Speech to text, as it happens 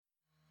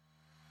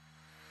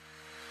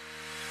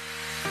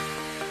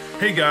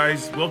Hey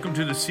guys, welcome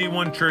to the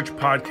C1 Church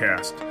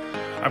podcast.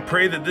 I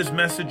pray that this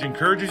message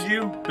encourages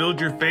you,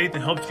 builds your faith,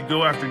 and helps you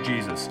go after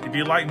Jesus. If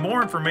you'd like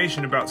more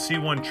information about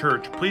C1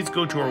 Church, please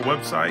go to our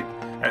website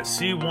at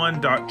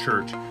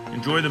c1.church.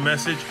 Enjoy the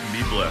message and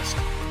be blessed.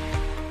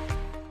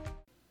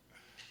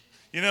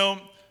 You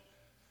know,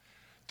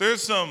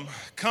 there's some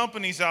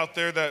companies out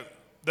there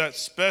that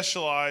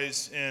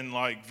specialize in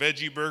like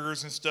veggie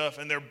burgers and stuff,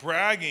 and they're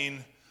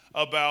bragging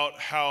about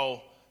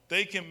how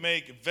they can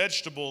make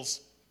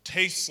vegetables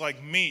taste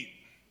like meat.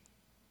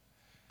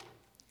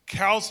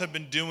 Cows have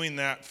been doing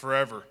that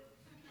forever.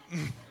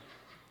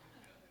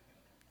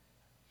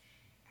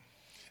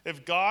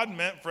 If God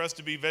meant for us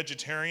to be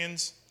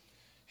vegetarians,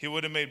 he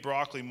would have made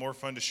broccoli more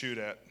fun to shoot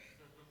at.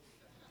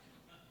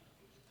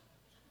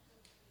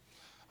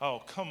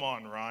 Oh, come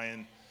on,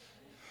 Ryan.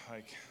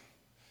 Like,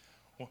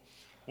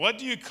 what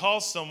do you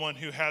call someone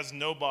who has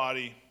no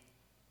body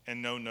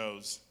and no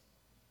nose?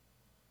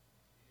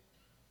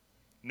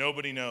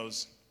 Nobody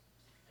knows.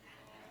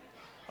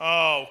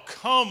 Oh,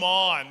 come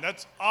on.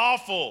 That's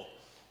awful.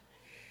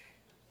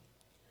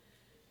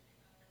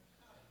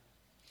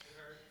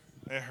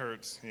 It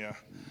hurts, yeah.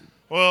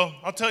 Well,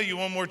 I'll tell you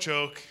one more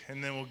joke,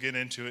 and then we'll get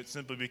into it,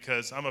 simply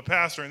because I'm a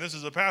pastor, and this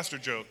is a pastor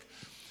joke.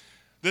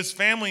 This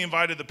family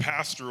invited the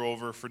pastor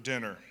over for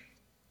dinner,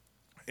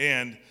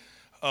 and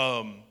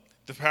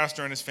the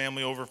pastor and his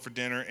family over for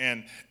dinner,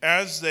 and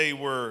as they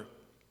were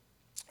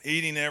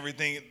eating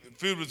everything,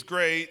 food was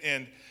great,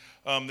 and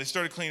they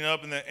started cleaning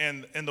up,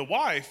 and the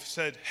wife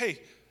said, "Hey,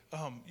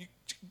 you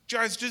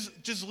guys,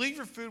 just leave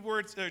your food where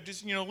it's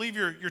just leave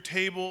your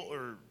table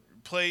or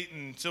plate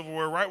and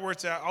silverware right where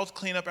it's at. I'll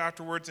clean up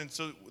afterwards." And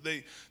so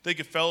they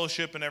could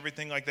fellowship and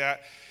everything like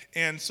that.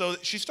 And so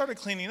she started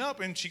cleaning up,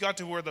 and she got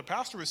to where the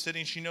pastor was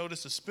sitting. She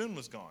noticed the spoon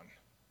was gone,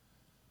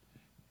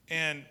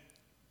 and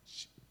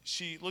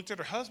she looked at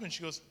her husband.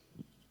 She goes,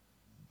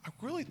 "I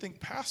really think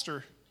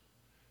Pastor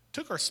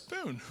took our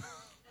spoon."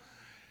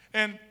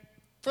 And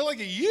for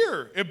like a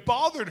year, it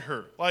bothered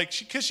her,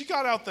 because she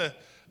got out the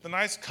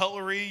nice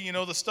cutlery,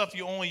 the stuff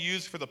you only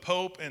use for the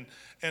Pope, and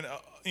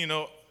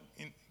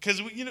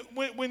because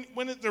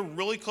when they're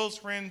really close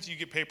friends, you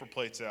get paper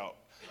plates out.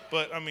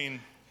 But I mean,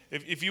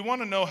 if you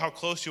want to know how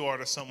close you are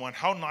to someone,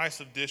 how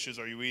nice of dishes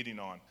are you eating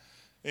on?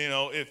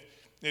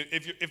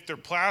 If they're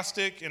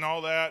plastic and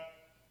all that,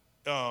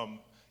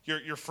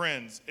 you're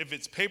friends. If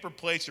it's paper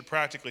plates, you're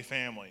practically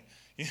family.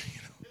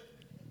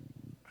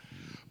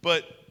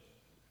 But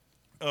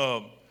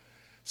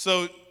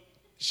so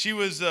she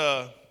was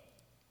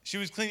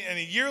cleaning, and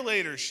a year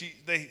later,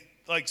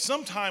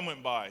 some time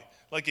went by.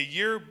 Like a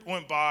year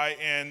went by,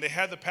 and they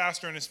had the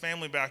pastor and his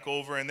family back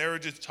over, and they were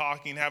just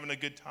talking, having a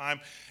good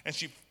time. And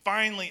she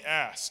finally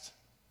asked,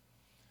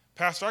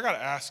 "Pastor, I got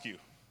to ask you,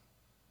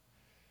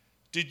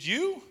 did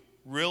you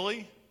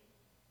really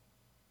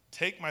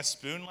take my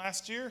spoon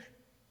last year?"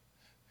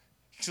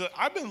 She's like,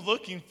 "I've been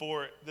looking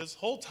for it this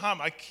whole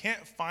time. I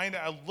can't find it.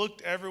 I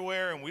looked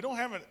everywhere, and we don't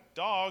have a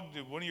dog.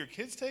 Did one of your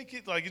kids take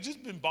it? It's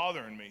just been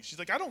bothering me." She's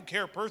like, "I don't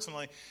care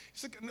personally."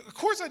 She's like, "Of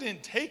course I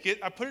didn't take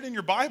it. I put it in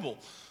your Bible."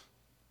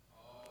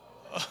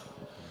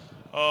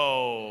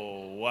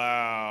 Oh,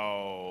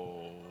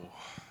 wow.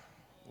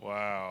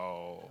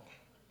 Wow.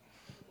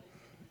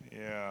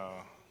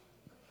 Yeah.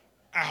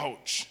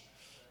 Ouch.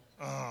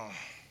 Why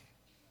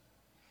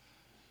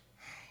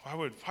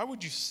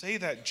would you say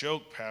that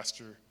joke,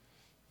 Pastor?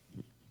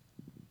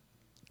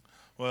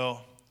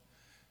 Well,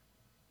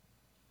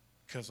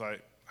 because I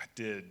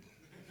did.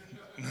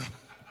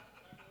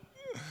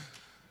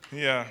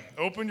 Yeah,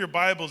 open your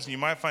Bibles and you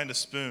might find a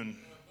spoon.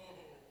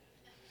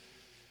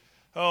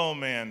 Oh,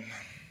 man.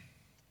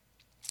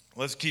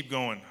 Let's keep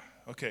going.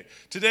 Okay,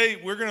 today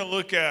we're going to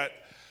look at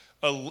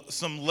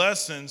some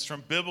lessons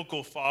from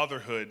biblical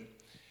fatherhood.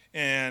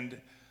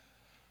 And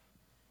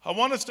I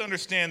want us to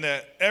understand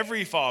that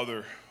every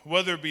father,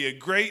 whether it be a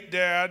great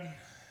dad,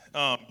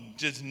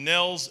 just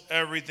nails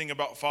everything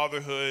about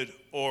fatherhood,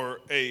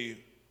 or a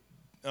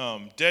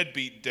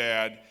deadbeat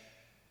dad,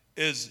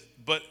 is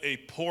but a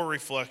poor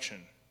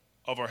reflection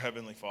of our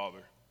Heavenly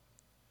Father.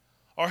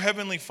 Our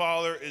Heavenly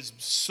Father is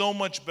so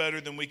much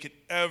better than we could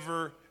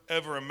ever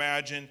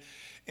imagine.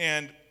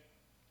 And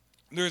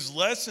there's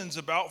lessons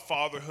about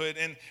fatherhood,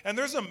 and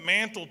there's a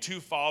mantle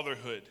to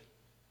fatherhood.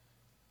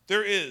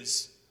 There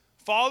is.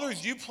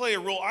 Fathers, you play a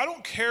role. I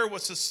don't care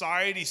what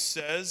society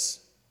says.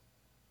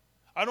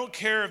 I don't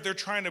care if they're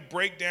trying to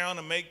break down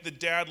and make the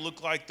dad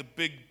look like the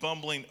big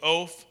bumbling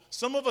oaf.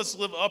 Some of us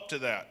live up to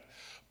that.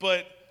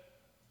 But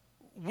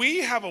we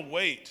have a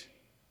weight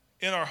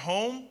in our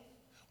home.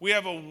 We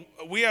have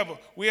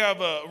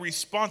a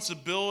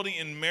responsibility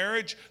in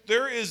marriage.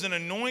 There is an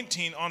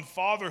anointing on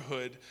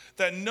fatherhood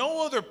that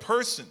no other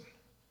person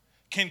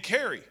can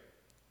carry.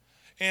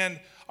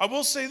 And I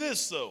will say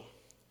this, though,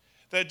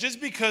 that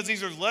just because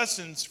these are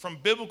lessons from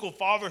biblical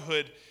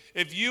fatherhood,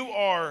 if you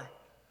are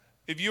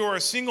a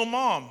single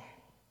mom,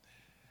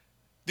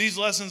 these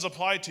lessons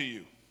apply to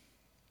you.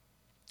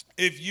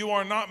 If you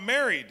are not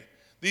married,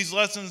 these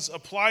lessons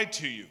apply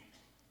to you.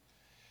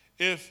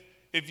 If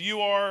if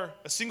you are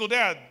a single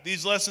dad,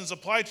 these lessons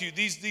apply to you.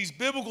 These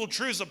biblical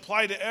truths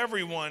apply to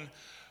everyone,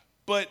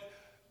 but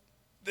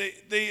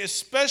they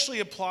especially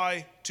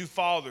apply to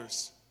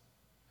fathers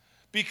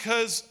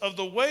because of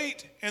the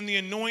weight and the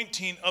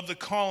anointing of the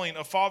calling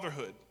of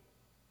fatherhood.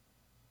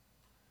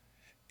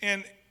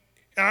 And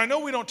I know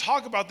we don't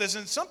talk about this,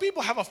 and some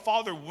people have a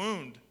father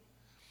wound.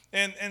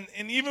 And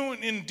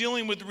even in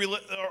dealing with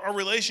our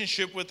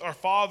relationship with our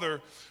Father,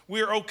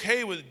 we're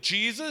okay with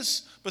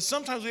Jesus, but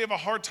sometimes we have a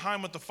hard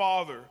time with the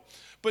Father.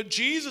 But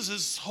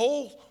Jesus'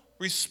 whole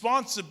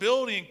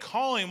responsibility and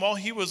calling while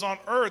he was on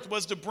earth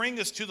was to bring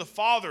us to the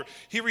Father.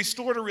 He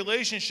restored a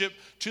relationship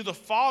to the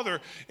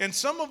Father. And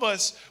some of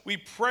us, we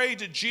pray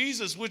to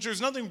Jesus, which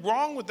there's nothing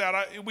wrong with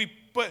that.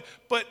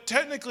 But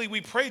technically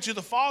we pray to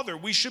the Father.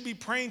 We should be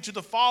praying to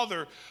the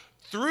Father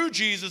through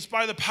Jesus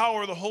by the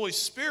power of the Holy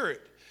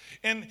Spirit.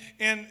 And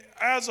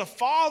as a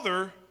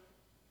father,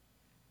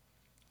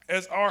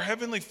 as our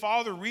Heavenly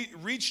Father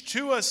reached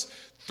to us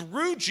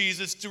through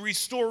Jesus to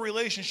restore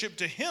relationship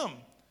to Him.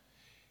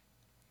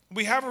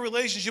 We have a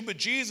relationship with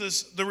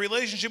Jesus. The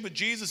relationship with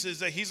Jesus is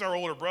that He's our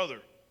older brother.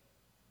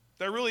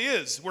 That really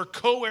is. We're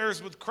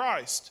co-heirs with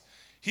Christ.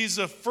 He's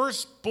the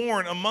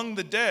firstborn among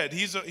the dead.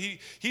 He's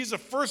the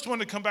first one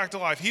to come back to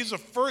life. He's the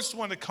first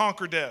one to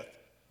conquer death.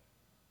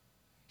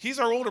 He's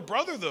our older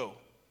brother, though.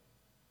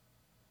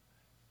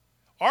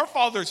 Our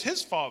Father's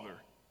His Father.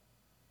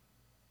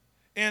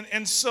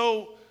 And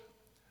so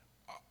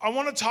I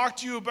want to talk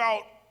to you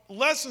about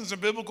lessons in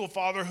biblical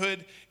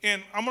fatherhood,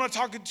 and I'm going to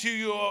talk to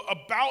you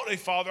about a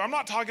father. I'm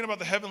not talking about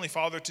the Heavenly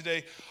Father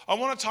today. I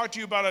want to talk to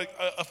you about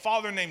a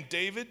father named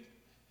David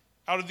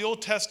out of the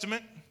Old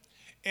Testament.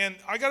 And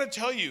I got to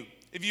tell you,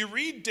 if you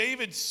read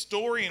David's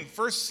story in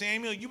 1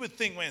 Samuel, you would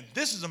think, man,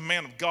 this is a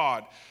man of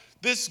God.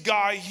 This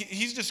guy,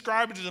 he's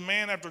described as a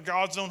man after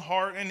God's own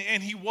heart,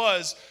 and he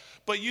was.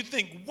 But you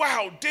think,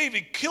 wow,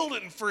 David killed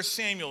it in 1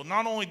 Samuel.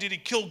 Not only did he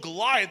kill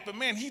Goliath, but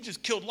man, he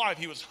just killed life.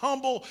 He was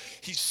humble.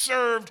 He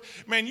served.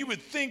 Man, you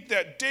would think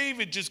that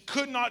David just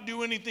could not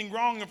do anything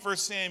wrong in 1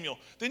 Samuel.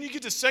 Then you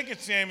get to 2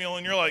 Samuel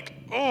and you're like,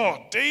 oh,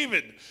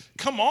 David,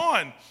 come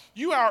on.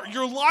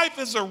 Your life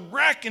is a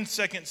wreck in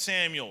 2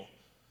 Samuel.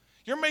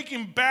 You're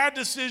making bad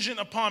decision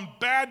upon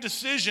bad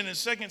decision in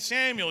 2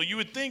 Samuel. You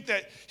would think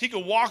that he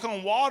could walk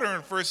on water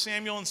in 1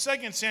 Samuel. In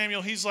 2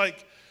 Samuel, he's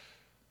like,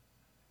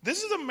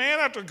 this is a man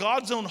after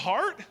God's own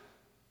heart?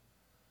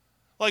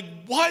 Like,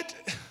 what?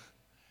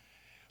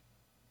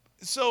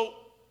 So,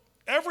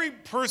 every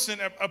person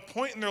at a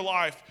point in their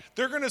life,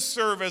 they're going to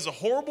serve as a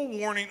horrible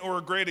warning or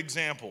a great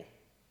example.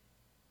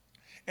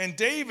 And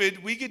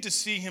David, we get to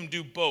see him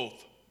do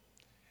both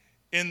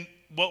in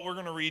what we're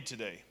going to read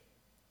today.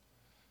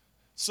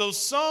 So,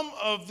 some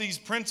of these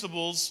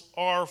principles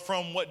are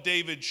from what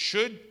David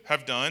should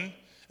have done,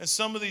 and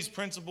some of these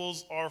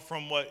principles are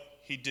from what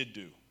he did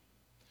do.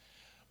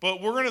 But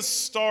we're going to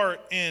start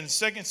in 2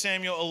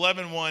 Samuel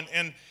 11:1,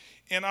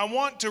 and I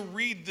want to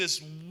read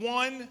this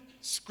one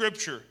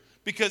scripture,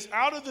 because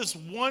out of this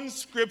one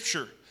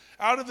scripture,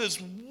 out of this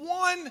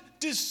one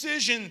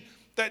decision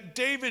that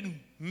David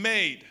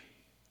made,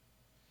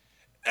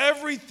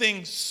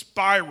 everything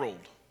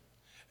spiraled.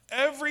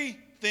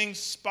 Everything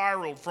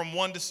spiraled from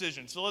one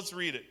decision. So let's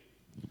read it.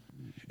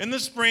 In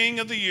the spring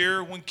of the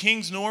year, when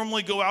kings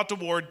normally go out to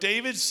war,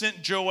 David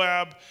sent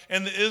Joab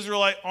and the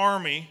Israelite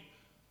army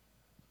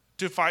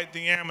to fight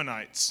the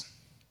Ammonites.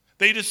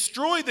 They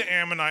destroyed the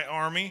Ammonite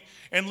army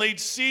and laid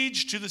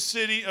siege to the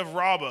city of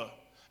Rabbah.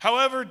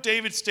 However,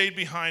 David stayed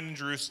behind in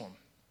Jerusalem.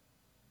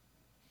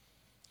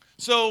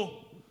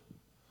 So,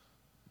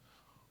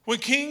 when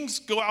kings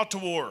go out to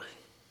war,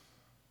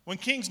 when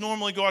kings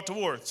normally go out to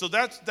war, so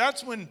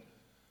that's when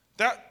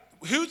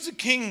who's the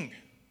king?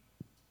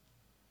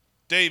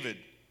 David.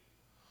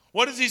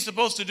 What is he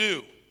supposed to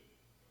do?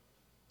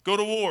 Go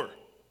to war.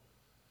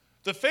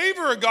 The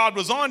favor of God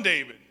was on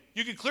David.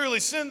 You could clearly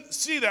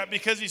see that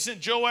because he sent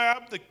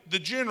Joab, the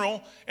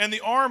general, and the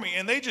army,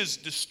 and they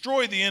just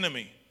destroyed the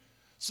enemy.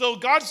 So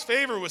God's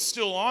favor was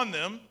still on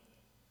them,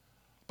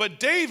 but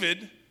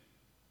David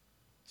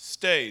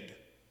stayed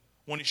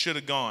when he should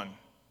have gone.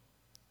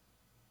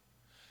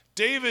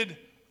 David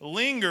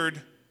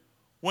lingered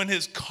when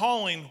his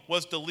calling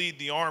was to lead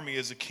the army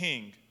as a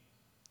king.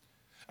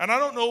 And I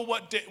don't know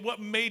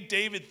what made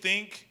David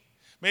think.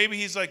 Maybe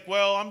he's like,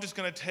 well, I'm just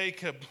going to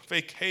take a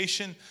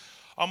vacation.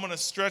 I'm going to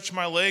stretch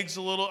my legs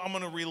a little. I'm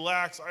going to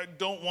relax. I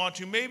don't want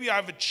to. Maybe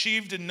I've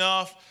achieved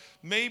enough.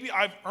 Maybe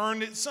I've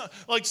earned it.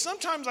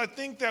 Sometimes I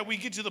think that we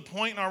get to the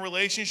point in our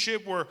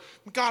relationship where,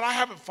 God, I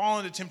haven't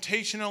fallen into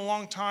temptation in a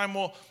long time.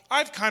 Well,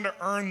 I've kind of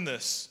earned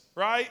this,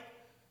 right?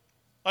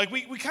 Like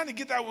we kind of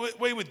get that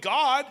way with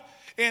God.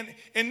 And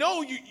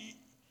no,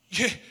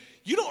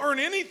 you don't earn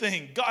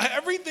anything. God,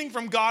 everything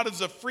from God is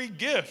a free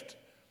gift.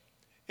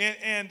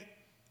 And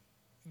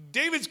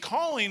David's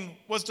calling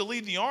was to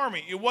lead the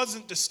army. It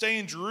wasn't to stay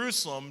in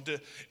Jerusalem,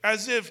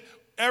 as if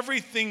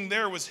everything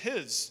there was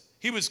his.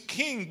 He was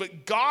king,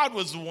 but God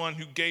was the one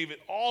who gave it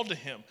all to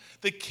him.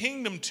 The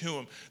kingdom to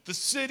him, the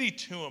city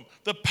to him,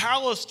 the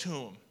palace to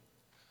him.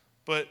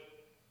 But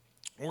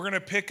We're going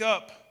to pick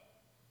up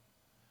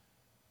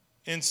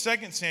in 2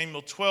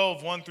 Samuel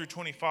 12, 1 through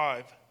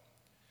 25.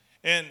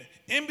 And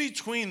in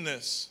between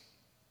this,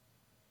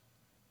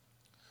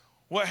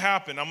 what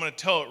happened? I'm going to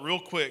tell it real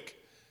quick.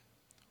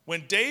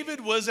 When David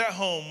was at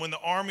home, when the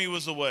army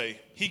was away,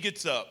 he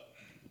gets up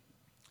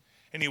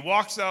and he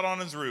walks out on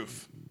his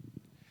roof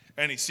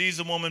and he sees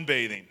a woman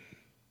bathing.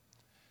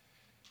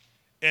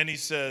 And he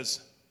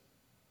says,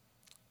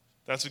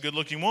 "That's a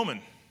good-looking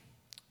woman.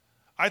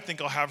 I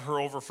think I'll have her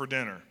over for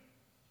dinner."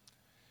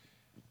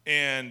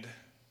 And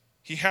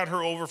he had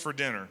her over for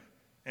dinner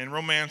and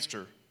romanced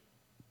her.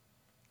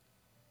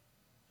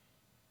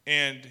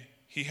 And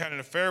he had an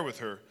affair with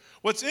her.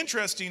 What's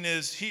interesting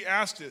is he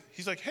asked it.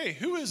 He's like, "Hey,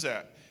 who is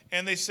that?"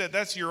 And they said,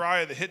 "That's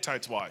Uriah the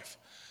Hittite's wife."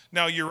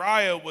 Now,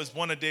 Uriah was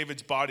one of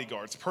David's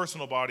bodyguards,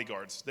 personal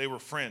bodyguards. They were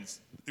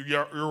friends.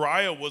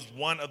 Uriah was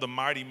one of the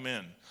mighty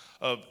men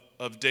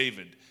of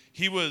David.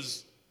 He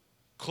was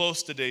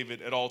close to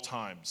David at all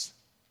times.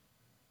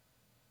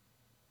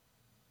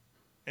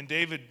 And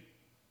David,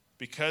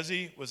 because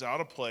he was out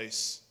of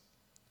place,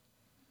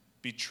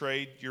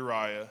 betrayed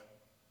Uriah's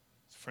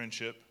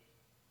friendship.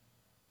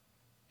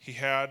 He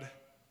had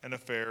an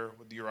affair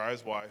with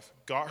Uriah's wife,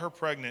 got her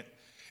pregnant,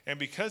 and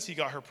because he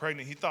got her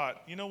pregnant, he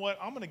thought, "You know what,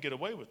 I'm going to get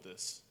away with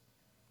this."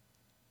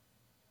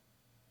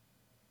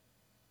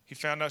 He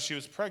found out she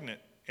was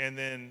pregnant, and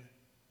then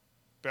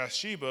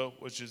Bathsheba,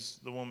 which is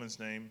the woman's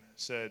name,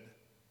 said,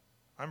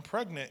 "I'm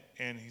pregnant,"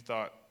 and he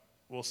thought,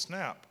 "Well,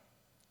 snap.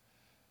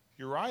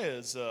 Uriah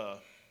is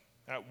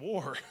at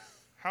war.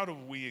 How do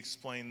we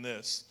explain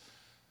this?"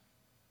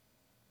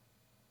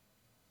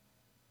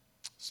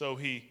 So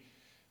he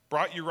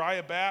brought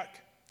Uriah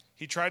back.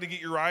 He tried to get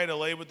Uriah to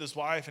lay with his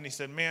wife, and he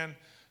said, "Man,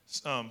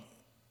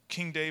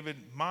 King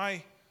David,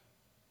 my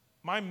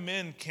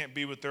men can't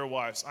be with their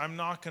wives. I'm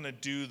not going to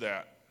do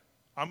that.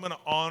 I'm going to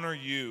honor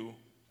you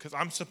because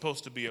I'm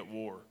supposed to be at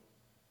war."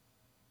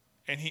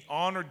 And he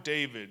honored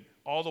David.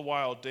 All the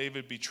while,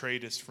 David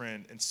betrayed his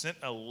friend and sent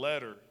a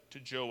letter to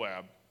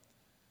Joab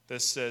that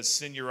says,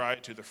 "Send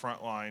Uriah to the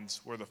front lines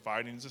where the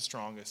fighting is the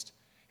strongest."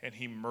 And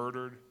he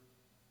murdered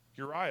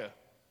Uriah.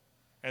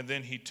 And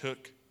then he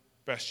took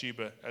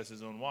Bathsheba as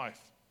his own wife.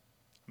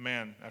 A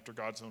man after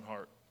God's own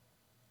heart.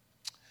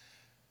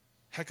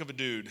 Heck of a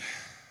dude.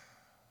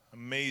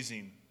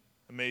 Amazing,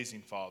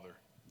 amazing father.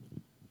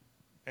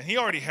 And he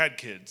already had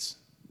kids,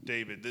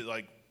 David.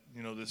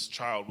 This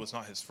child was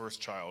not his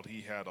first child.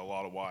 He had a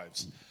lot of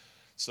wives.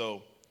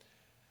 So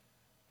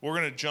we're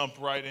going to jump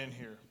right in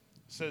here.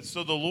 It says,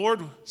 "So the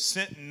Lord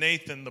sent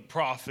Nathan the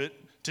prophet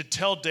to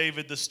tell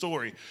David the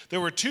story.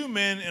 There were two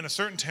men in a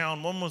certain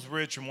town. One was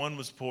rich and one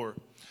was poor.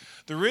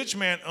 The rich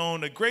man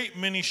owned a great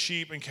many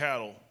sheep and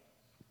cattle.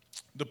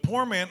 The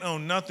poor man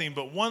owned nothing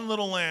but one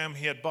little lamb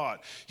he had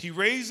bought. He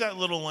raised that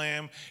little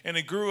lamb, and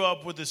it grew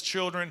up with his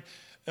children.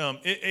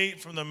 It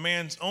ate from the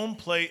man's own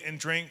plate and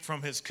drank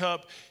from his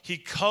cup. He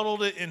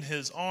cuddled it in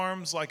his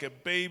arms like a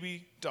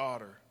baby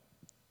daughter.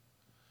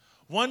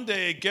 One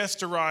day a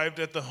guest arrived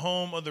at the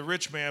home of the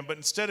rich man, but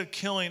instead of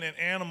killing an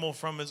animal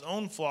from his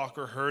own flock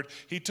or herd,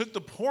 he took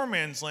the poor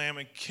man's lamb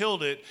and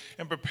killed it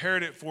and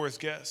prepared it for his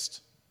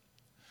guest.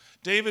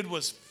 David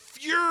was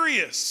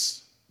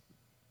furious.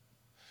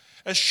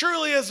 As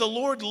surely as the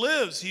Lord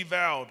lives, he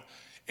vowed,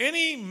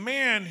 any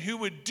man who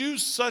would do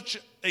such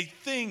a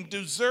thing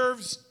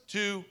deserves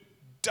to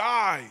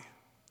die.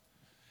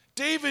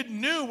 David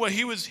knew what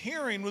he was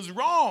hearing was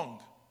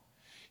wrong.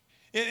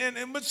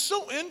 And what's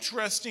so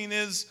interesting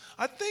is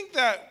I think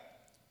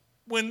that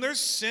when there's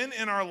sin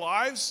in our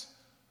lives,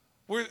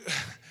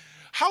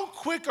 how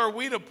quick are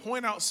we to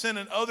point out sin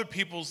in other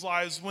people's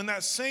lives when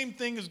that same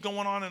thing is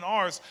going on in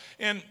ours?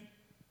 And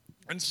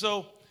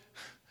so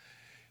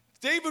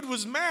David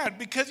was mad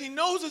because he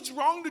knows it's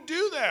wrong to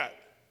do that.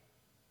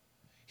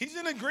 He's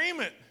in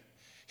agreement.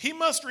 He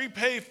must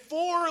repay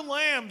 4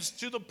 lambs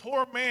to the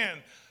poor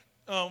man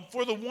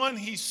for the one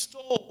he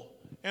stole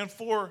and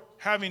for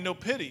having no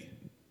pity.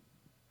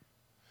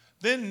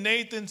 Then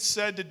Nathan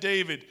said to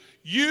David,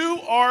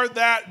 "You are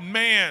that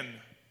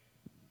man.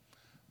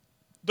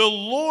 The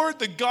Lord,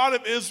 the God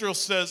of Israel,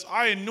 says,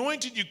 I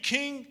anointed you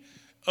king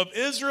of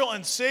Israel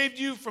and saved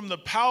you from the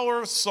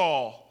power of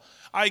Saul.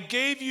 I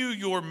gave you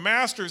your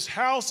master's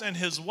house and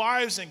his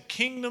wives and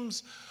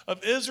kingdoms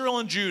of Israel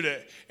and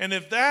Judah. And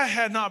if that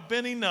had not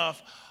been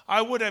enough,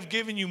 I would have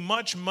given you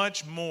much,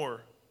 much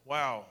more."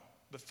 Wow.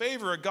 The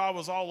favor of God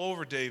was all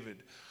over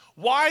David.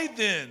 "Why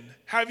then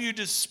have you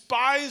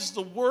despised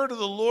the word of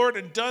the Lord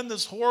and done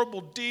this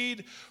horrible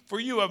deed? For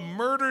you have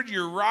murdered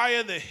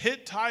Uriah the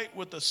Hittite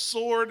with the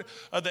sword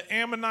of the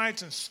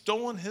Ammonites and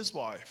stolen his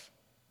wife.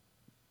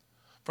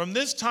 From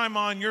this time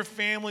on, your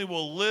family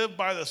will live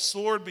by the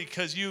sword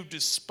because you have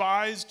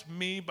despised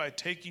me by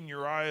taking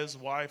Uriah's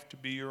wife to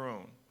be your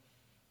own.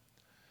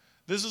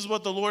 This is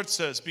what the Lord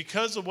says.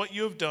 Because of what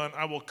you have done,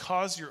 I will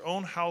cause your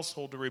own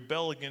household to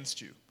rebel against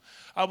you.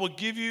 I will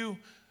give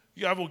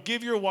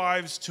your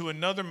wives to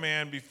another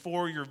man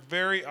before your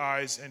very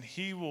eyes, and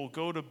he will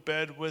go to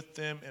bed with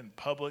them in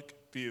public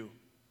view."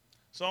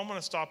 So I'm going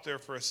to stop there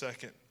for a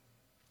second.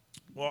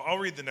 Well, I'll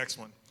read the next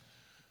one.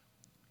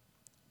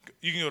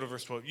 You can go to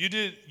verse 12. You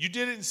did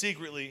it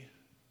secretly.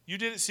 You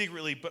did it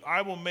secretly, but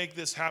I will make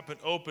this happen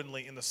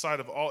openly in the sight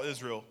of all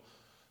Israel.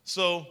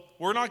 So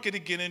we're not going to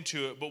get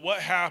into it, but what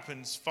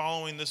happens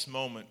following this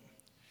moment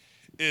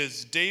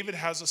is David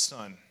has a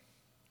son.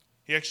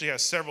 He actually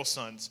has several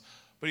sons,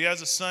 but he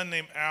has a son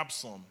named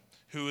Absalom,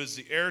 who is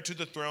the heir to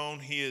the throne.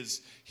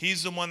 He's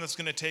the one that's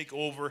going to take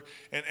over,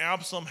 and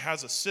Absalom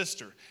has a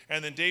sister.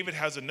 And then David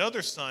has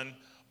another son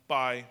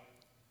by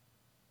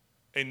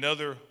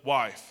another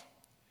wife.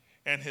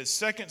 And his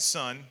second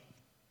son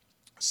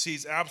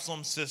sees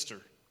Absalom's sister,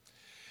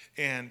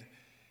 and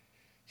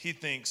he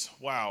thinks,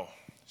 wow,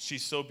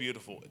 she's so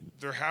beautiful.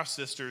 They're half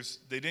sisters.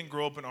 They didn't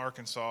grow up in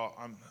Arkansas.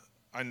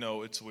 I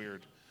know it's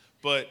weird,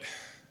 but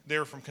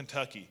they're from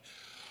Kentucky.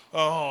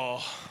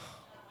 Oh,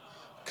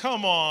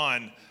 come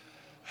on.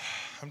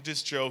 I'm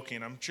just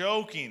joking. I'm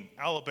joking.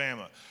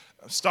 Alabama.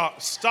 Stop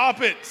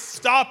it.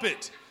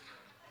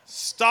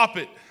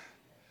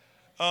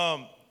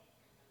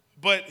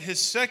 But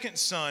his second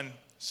son,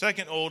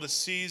 second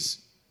oldest,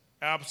 sees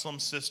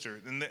Absalom's sister.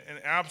 And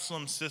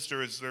Absalom's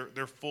sister is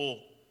their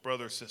full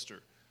brother,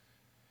 sister.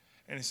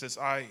 And he says,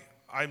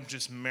 I'm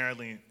just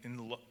madly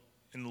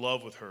in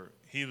love with her.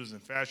 He was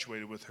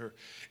infatuated with her.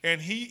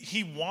 And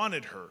he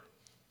wanted her.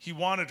 He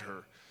wanted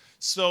her.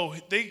 So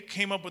they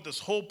came up with this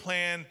whole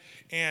plan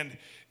and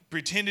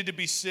pretended to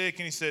be sick.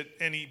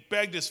 And he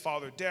begged his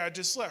father, Dad,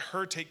 just let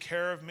her take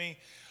care of me.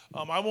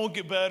 I won't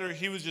get better.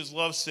 He was just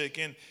lovesick.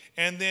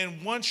 And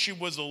then once she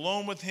was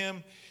alone with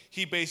him,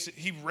 he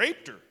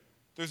raped her.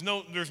 There's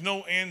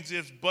no ands,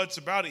 ifs, buts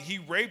about it. He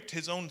raped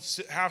his own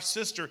half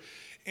sister,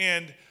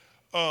 and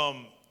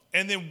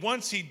then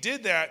once he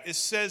did that, it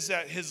says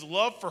that his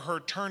love for her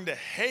turned to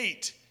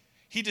hate.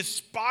 He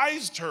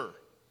despised her.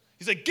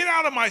 He's like, get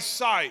out of my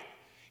sight.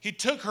 He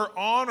took her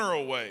honor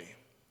away.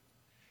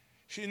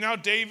 Now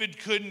David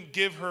couldn't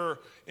give her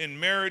in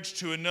marriage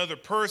to another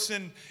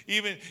person.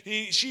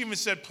 She even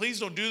said, please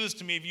don't do this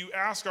to me. If you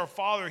ask our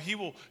father, he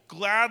will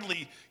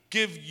gladly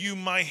give you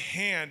my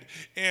hand.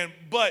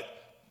 But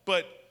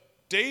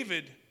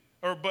David's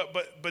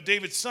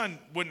son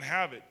wouldn't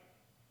have it.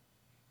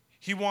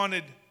 He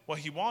wanted what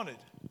he wanted.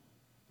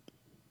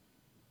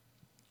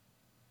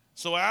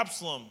 So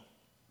Absalom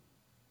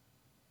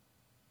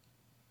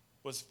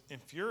was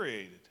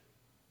infuriated.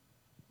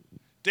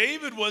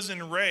 David was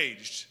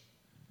enraged.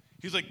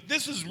 He's like,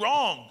 this is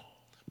wrong.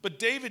 But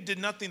David did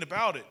nothing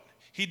about it.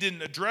 He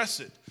didn't address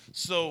it.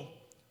 So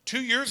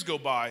 2 years go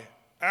by.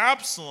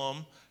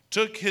 Absalom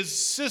took his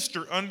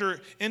sister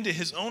into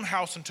his own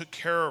house and took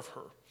care of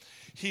her.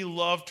 He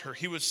loved her.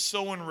 He was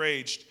so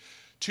enraged.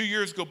 2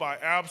 years go by.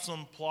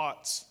 Absalom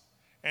plots,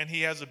 and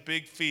he has a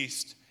big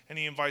feast, and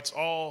he invites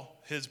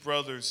all his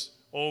brothers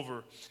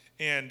over,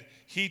 and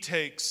he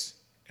takes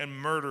and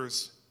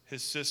murders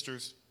his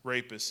sister's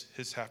rapist,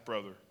 his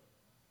half-brother.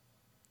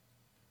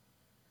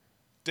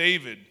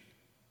 David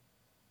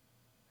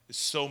is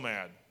so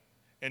mad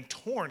and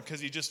torn because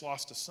he just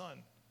lost a son.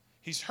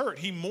 He's hurt.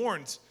 He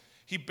mourns.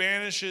 He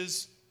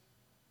banishes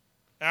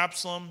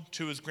Absalom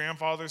to his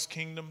grandfather's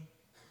kingdom.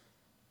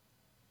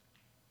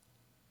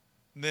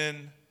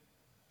 Then,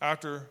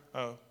 after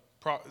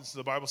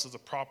the Bible says a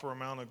proper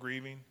amount of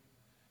grieving,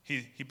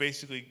 he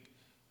basically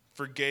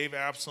forgave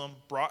Absalom,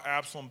 brought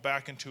Absalom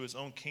back into his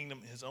own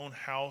kingdom, his own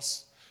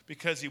house,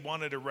 because he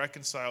wanted to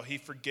reconcile. He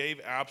forgave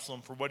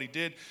Absalom for what he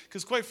did.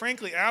 Because quite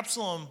frankly,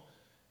 Absalom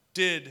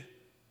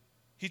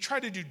he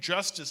tried to do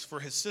justice for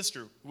his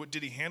sister.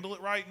 Did he handle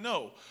it right?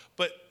 No.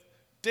 But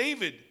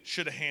David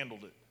should have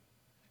handled it.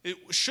 It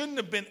shouldn't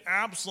have been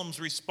Absalom's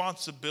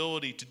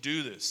responsibility to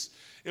do this.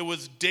 It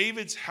was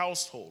David's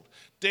household.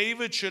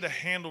 David should have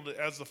handled it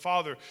as the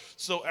father.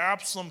 So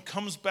Absalom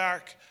comes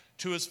back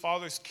to his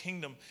father's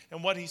kingdom.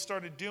 And what he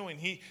started doing,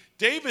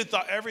 David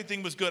thought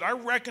everything was good. I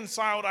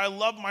reconciled. I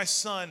love my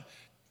son.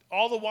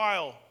 All the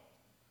while,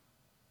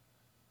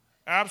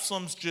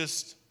 Absalom's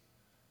just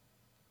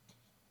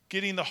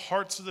getting the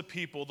hearts of the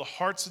people, the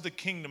hearts of the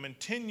kingdom. In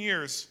 10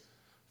 years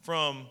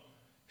from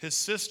his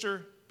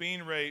sister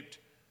being raped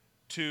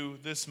to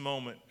this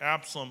moment,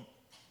 Absalom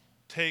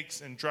takes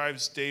and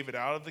drives David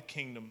out of the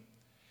kingdom.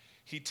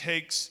 He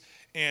takes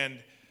and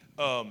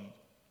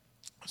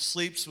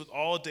sleeps with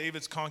all of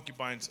David's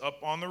concubines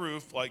up on the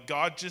roof, like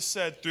God just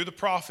said through the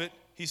prophet.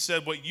 He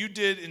said, what you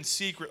did in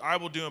secret, I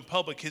will do in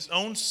public. His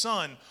own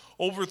son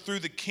overthrew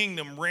the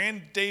kingdom,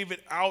 ran David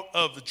out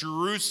of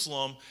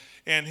Jerusalem,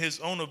 and his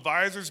own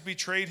advisors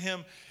betrayed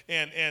him,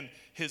 and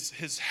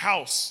his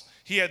house.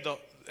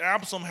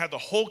 Absalom had the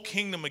whole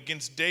kingdom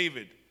against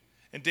David,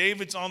 and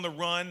David's on the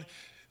run.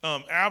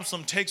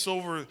 Absalom takes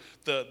over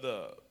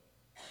the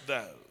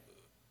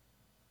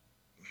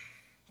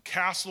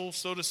castle,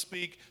 so to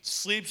speak,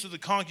 sleeps with the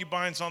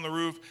concubines on the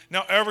roof.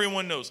 Now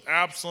everyone knows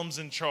Absalom's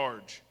in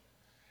charge.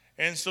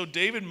 And so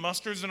David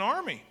musters an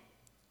army.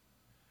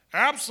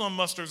 Absalom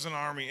musters an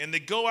army, and they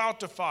go out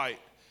to fight.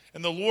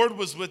 And the Lord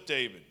was with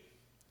David.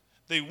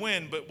 They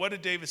win, but what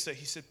did David say?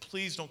 He said,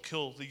 please don't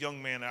kill the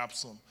young man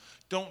Absalom.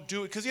 Don't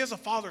do it, because he has a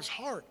father's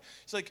heart.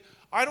 He's like,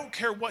 I don't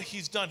care what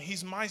he's done.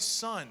 He's my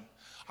son.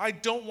 I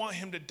don't want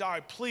him to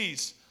die.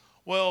 Please.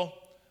 Well,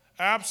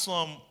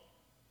 Absalom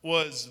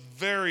was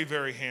very,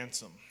 very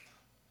handsome.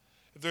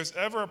 If there's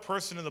ever a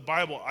person in the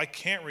Bible I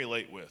can't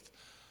relate with,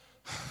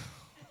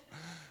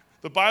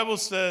 the Bible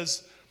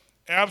says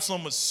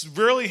Absalom was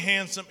really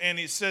handsome, and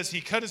it says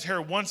he cut his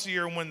hair once a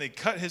year. When they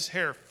cut his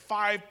hair,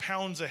 5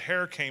 pounds of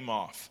hair came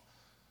off.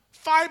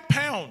 5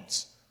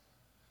 pounds.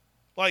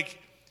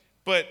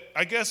 But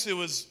I guess he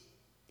was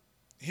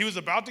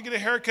about to get a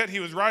haircut.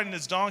 He was riding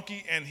his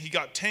donkey, and he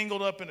got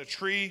tangled up in a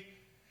tree.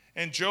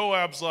 And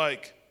Joab's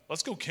like,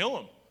 let's go kill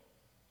him.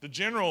 The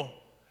general,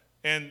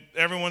 and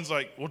everyone's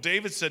like, well,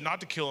 David said not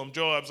to kill him.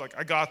 Joab's like,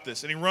 I got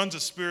this. And he runs a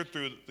spear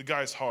through the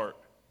guy's heart.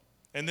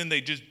 And then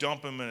they just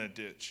dump him in a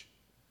ditch.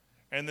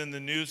 And then the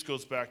news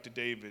goes back to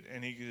David,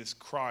 and he just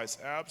cries,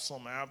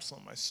 Absalom,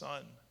 Absalom, my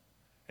son.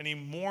 And he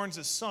mourns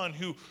his son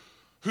who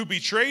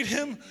betrayed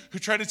him, who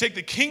tried to take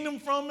the kingdom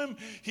from him.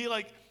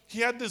 He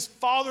had this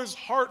father's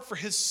heart for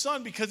his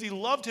son because he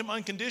loved him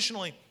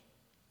unconditionally.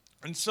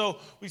 And so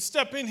we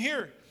step in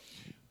here.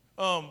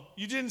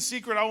 You did in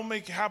secret, I will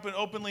make it happen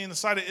openly in the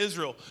sight of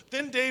Israel.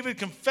 Then David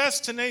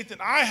confessed to Nathan,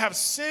 I have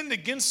sinned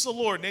against the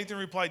Lord. Nathan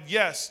replied,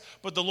 yes,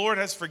 but the Lord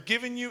has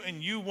forgiven you,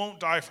 and you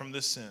won't die from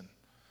this sin.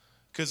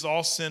 Because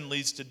all sin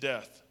leads to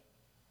death.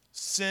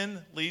 Sin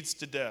leads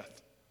to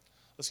death.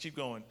 Let's keep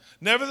going.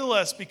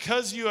 Nevertheless,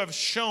 because you have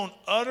shown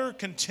utter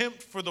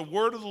contempt for the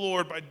word of the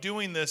Lord by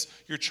doing this,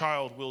 your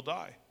child will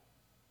die.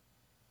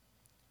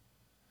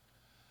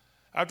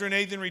 After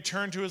Nathan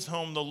returned to his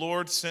home, the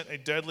Lord sent a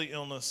deadly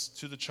illness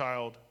to the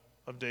child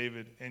of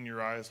David and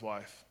Uriah's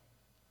wife.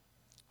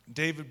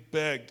 David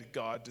begged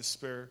God to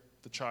spare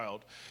the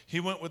child. He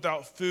went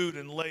without food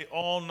and lay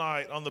all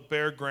night on the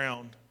bare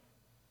ground.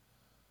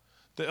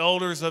 The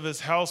elders of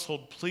his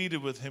household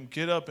pleaded with him,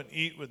 get up and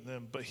eat with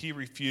them, but he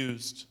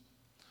refused.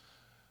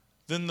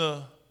 Then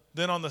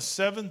on the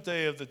 7th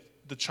day of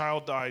the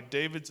child died,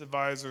 David's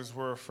advisors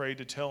were afraid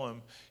to tell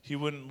him. He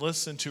wouldn't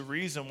listen to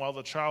reason while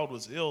the child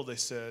was ill, they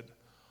said.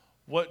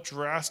 What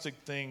drastic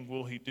thing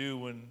will he do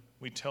when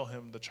we tell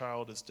him the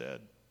child is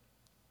dead?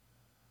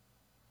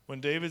 When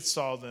David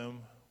saw them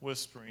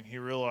whispering, he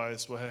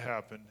realized what had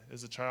happened.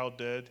 Is the child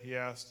dead? He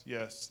asked.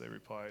 Yes, they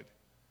replied.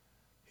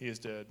 He is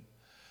dead.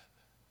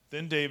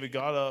 Then David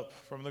got up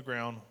from the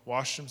ground,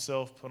 washed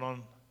himself, put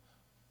on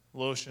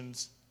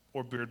lotions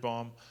or beard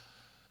balm,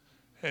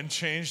 and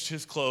changed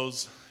his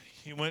clothes.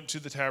 He went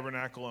to the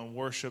tabernacle and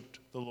worshiped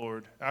the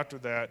Lord. After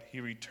that, he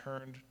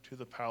returned to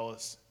the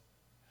palace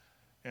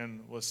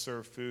and was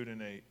served food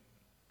and ate.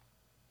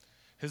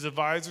 His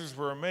advisors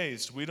were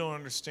amazed. We don't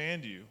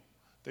understand you,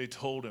 they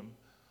told him.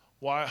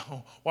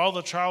 While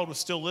the child was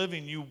still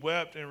living, you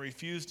wept and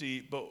refused to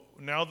eat, but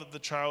now that the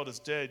child is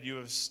dead, you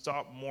have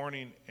stopped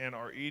mourning and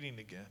are eating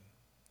again.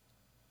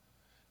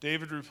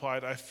 David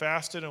replied, I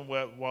fasted and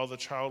wept while the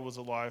child was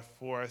alive,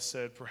 for I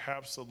said,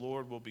 perhaps the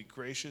Lord will be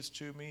gracious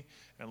to me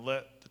and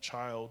let the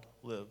child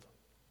live.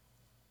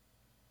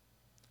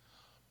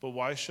 But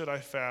why should I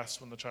fast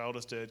when the child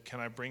is dead? Can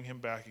I bring him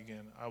back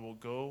again? I will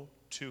go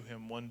to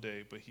him one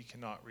day, but he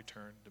cannot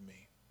return to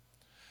me.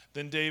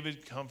 Then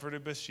David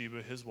comforted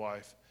Bathsheba, his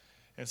wife,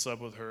 and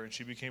slept with her, and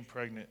she became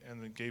pregnant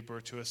and then gave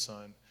birth to a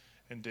son.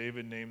 And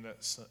David named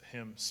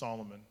him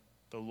Solomon.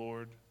 The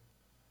Lord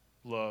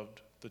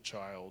loved the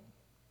child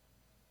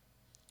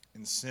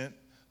and sent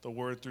the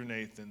word through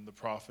Nathan, the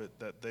prophet,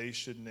 that they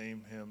should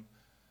name him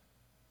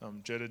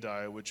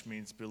Jedediah, which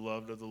means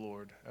beloved of the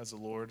Lord, as the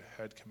Lord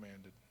had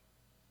commanded.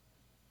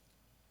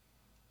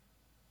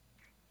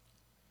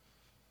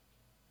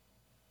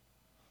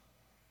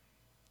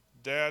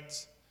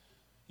 Dads,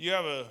 you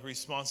have a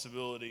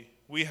responsibility.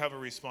 We have a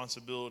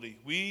responsibility.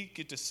 We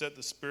get to set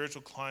the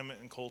spiritual climate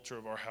and culture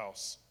of our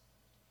house.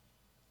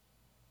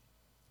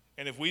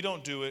 And if we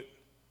don't do it,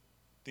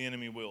 the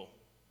enemy will.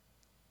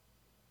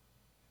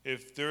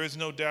 If there is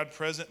no dad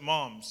present,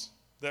 moms,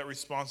 that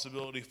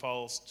responsibility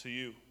falls to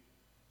you.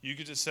 You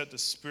get to set the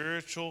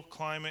spiritual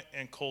climate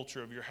and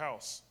culture of your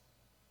house.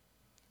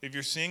 If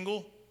you're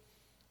single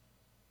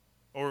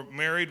or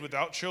married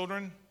without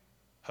children,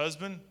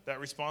 husband,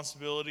 that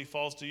responsibility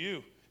falls to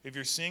you. If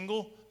you're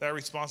single, that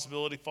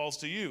responsibility falls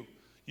to you.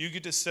 You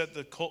get to set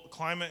the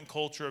climate and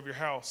culture of your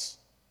house.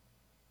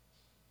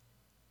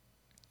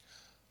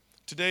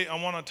 Today,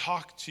 I want to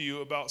talk to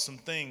you about some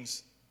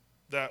things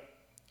that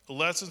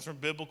lessons from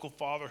biblical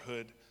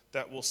fatherhood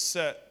that will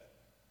set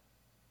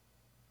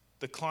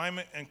the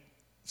climate and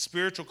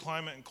spiritual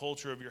climate and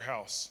culture of your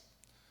house.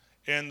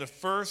 And the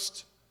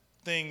first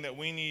thing that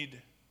we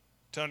need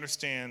to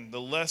understand,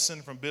 the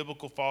lesson from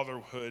biblical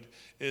fatherhood,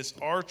 is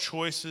our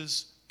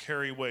choices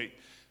carry weight.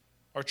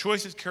 Our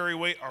choices carry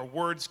weight, our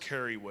words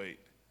carry weight.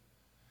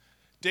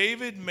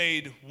 David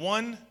made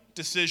one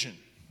decision.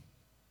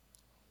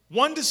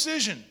 One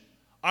decision.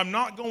 I'm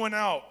not going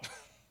out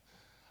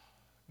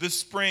this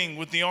spring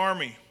with the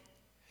army.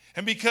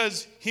 And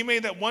because he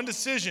made that one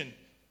decision,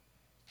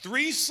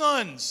 3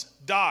 sons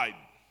died.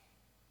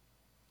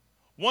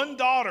 1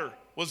 daughter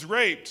was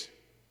raped.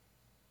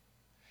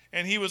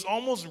 And he was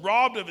almost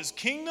robbed of his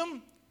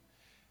kingdom.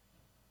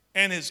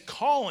 and his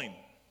calling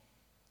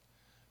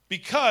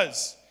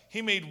because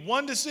he made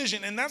one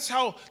decision. And that's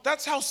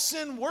how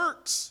sin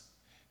works.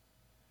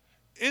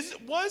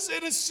 Was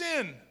it a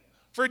sin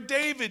for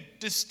David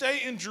to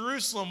stay in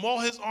Jerusalem while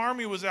his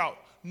army was out?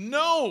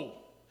 No,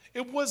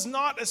 it was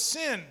not a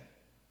sin.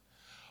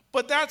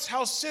 But that's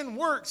how sin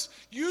works.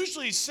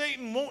 Usually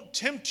Satan won't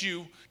tempt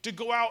you to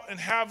go out and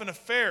have an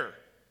affair.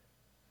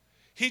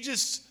 He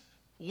just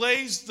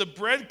lays the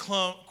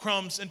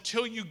breadcrumbs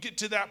until you get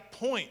to that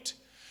point.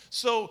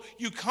 So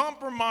you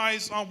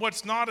compromise on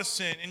what's not a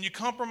sin, and you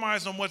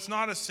compromise on what's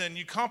not a sin,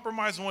 you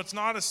compromise on what's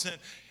not a sin,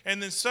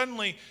 and then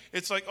suddenly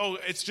it's like, oh,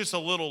 it's just a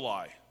little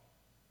lie.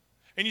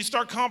 And you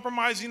start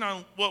compromising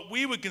on what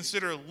we would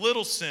consider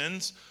little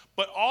sins,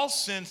 but all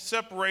sin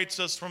separates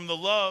us from the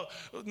love,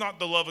 not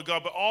the love of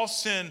God, but all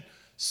sin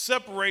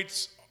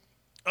separates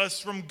us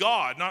from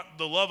God, not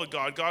the love of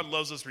God. God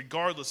loves us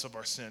regardless of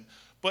our sin.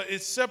 But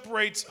it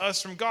separates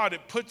us from God.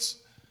 It puts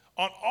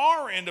on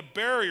our end a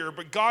barrier,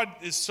 but God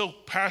is so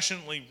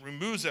passionately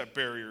removes that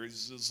barrier.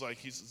 It's like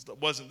he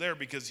wasn't there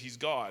because he's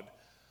God.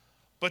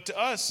 But to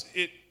us,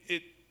 it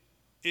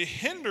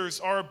hinders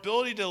our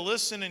ability to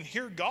listen and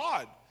hear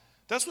God.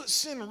 That's what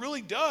sin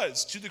really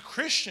does to the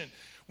Christian.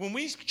 When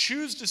we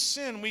choose to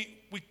sin, we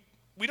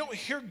don't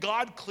hear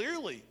God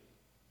clearly.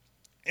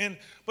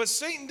 But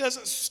Satan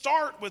doesn't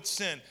start with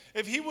sin.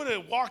 If he would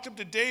have walked up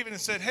to David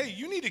and said, hey,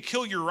 you need to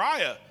kill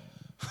Uriah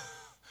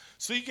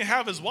so you can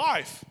have his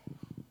wife,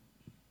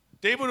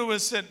 David would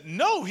have said,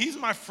 no, he's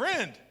my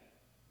friend.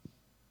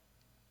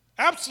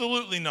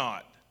 Absolutely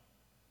not.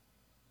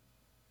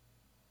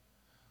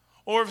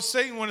 Or if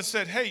Satan would have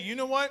said, hey, you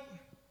know what?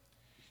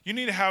 You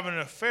need to have an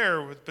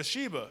affair with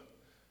Bathsheba.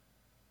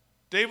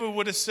 David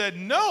would have said,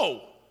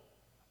 no,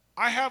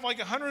 I have like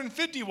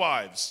 150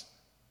 wives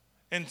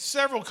and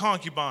several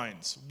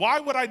concubines. Why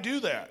would I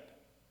do that?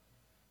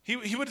 He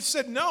would have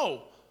said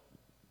no.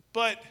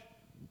 But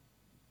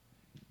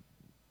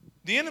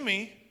the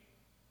enemy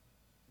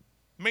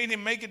made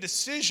him make a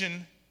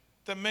decision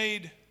that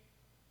made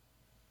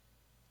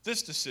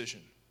this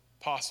decision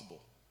possible.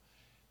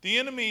 The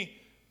enemy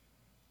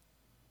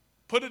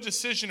put a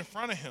decision in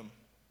front of him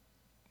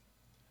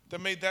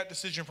that made that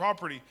decision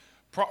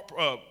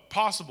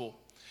possible.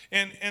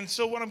 And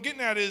so what I'm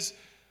getting at is,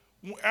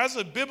 as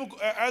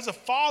a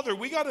father,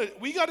 we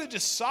gotta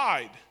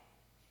decide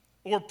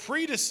or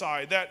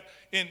pre-decide that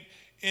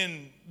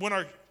in when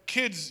our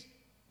kids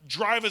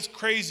drive us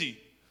crazy,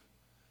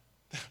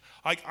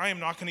 I am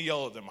not going to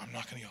yell at them. I'm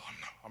not going to yell.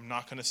 I'm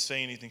not going to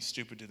say anything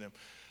stupid to them.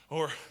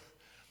 Or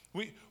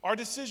our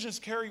decisions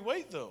carry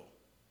weight, though.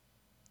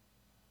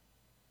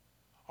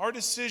 Our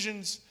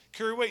decisions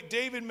carry weight.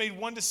 David made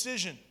one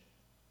decision,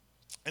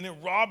 and it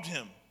robbed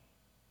him.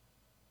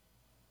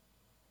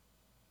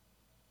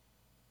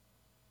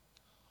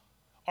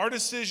 Our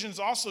decisions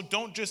also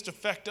don't just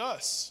affect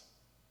us.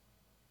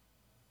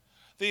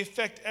 They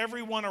affect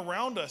everyone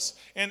around us.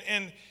 And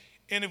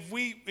if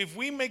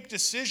we make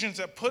decisions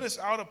that put us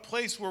out of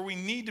place where we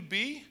need to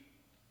be,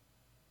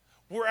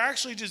 we're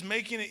actually just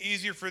making it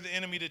easier for the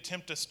enemy to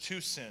tempt us to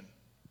sin.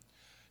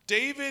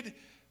 David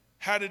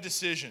had a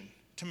decision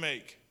to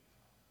make.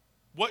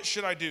 What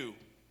should I do?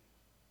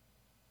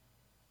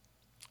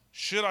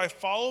 Should I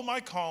follow my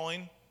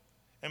calling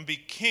and be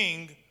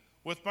king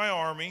with my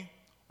army,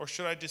 or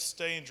should I just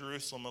stay in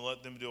Jerusalem and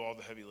let them do all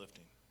the heavy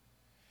lifting?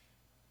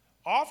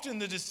 Often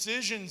the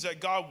decisions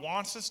that God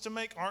wants us to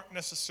make aren't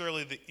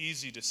necessarily the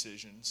easy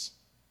decisions.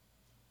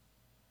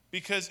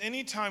 Because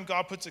anytime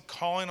God puts a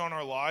calling on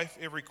our life,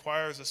 it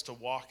requires us to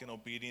walk in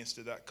obedience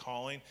to that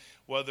calling,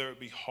 whether it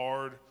be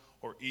hard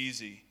or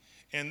easy.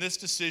 And this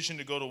decision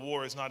to go to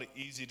war is not an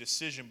easy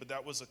decision, but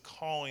that was a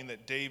calling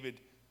that David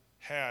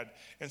had.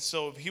 And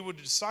so if he would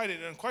have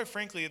decided, and quite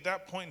frankly, at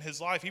that point in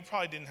his life, he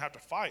probably didn't have to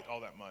fight all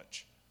that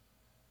much.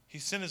 He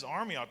sent his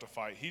army out to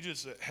fight. He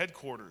just at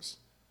headquarters.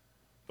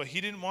 But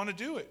he didn't want to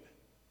do it.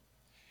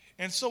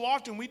 And so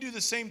often we do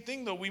the same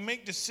thing, though. We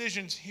make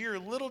decisions here,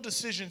 little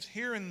decisions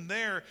here and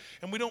there,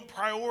 and we don't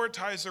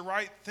prioritize the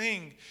right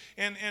thing.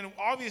 And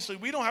obviously,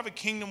 we don't have a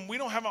kingdom. We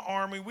don't have an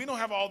army. We don't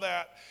have all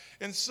that.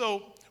 And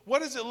so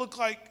what does it look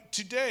like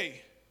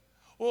today?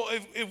 Well,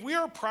 if we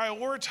are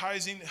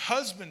prioritizing,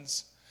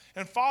 husbands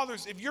and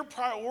fathers, if you're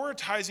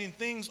prioritizing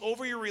things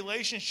over your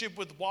relationship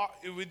with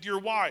your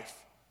wife,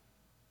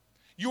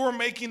 you are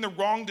making the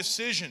wrong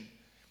decision.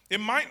 It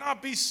might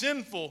not be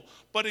sinful,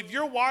 but if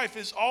your wife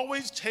is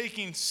always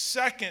taking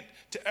second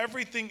to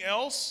everything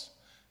else,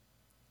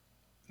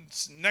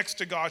 next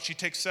to God, she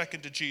takes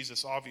second to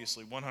Jesus,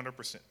 obviously,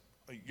 100%.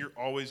 You're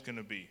always going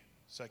to be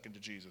second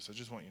to Jesus. I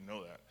just want you to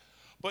know that.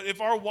 But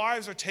if our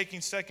wives are taking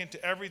second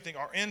to everything,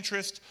 our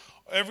interest,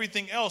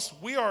 everything else,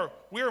 we are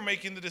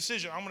making the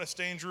decision, I'm going to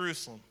stay in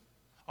Jerusalem.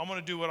 I'm going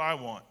to do what I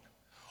want.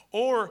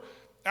 Or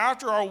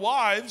after our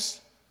wives,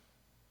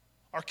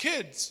 our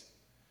kids.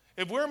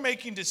 If we're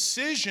making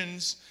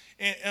decisions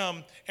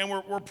and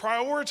we're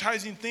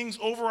prioritizing things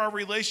over our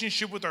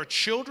relationship with our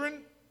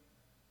children,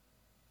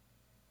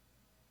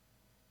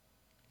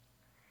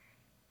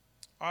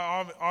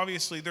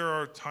 obviously there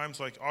are times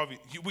like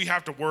we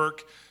have to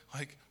work.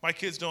 Like, my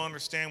kids don't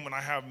understand when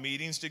I have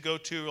meetings to go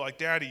to. Like,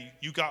 Daddy,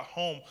 you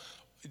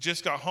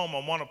just got home.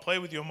 I want to play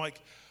with you. I'm like,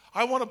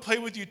 I want to play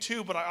with you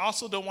too, but I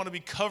also don't want to be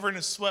covered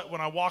in sweat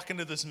when I walk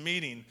into this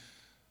meeting.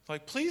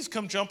 Like, please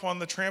come jump on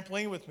the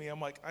trampoline with me. I'm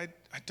like, I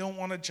don't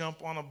want to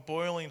jump on a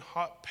boiling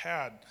hot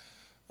pad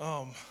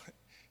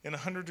in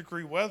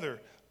 100-degree weather.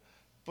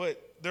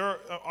 But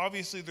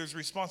obviously there's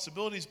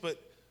responsibilities,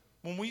 but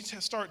when we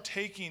start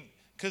taking,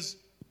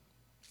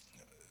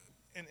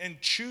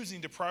 and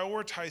choosing to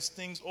prioritize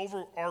things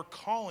over our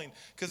calling,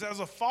 because as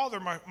a father,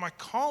 my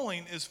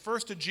calling is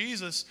first to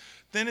Jesus,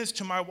 then is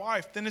to my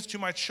wife, then is to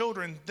my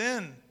children,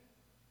 then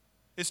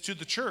is to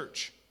the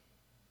church.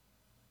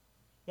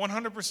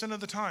 100% of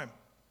the time.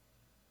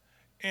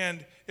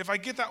 And if I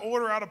get that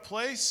order out of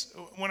place,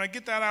 when I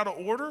get that out of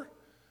order,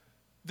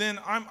 then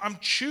I'm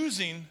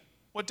choosing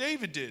what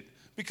David did,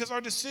 because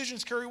our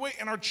decisions carry weight,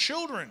 and our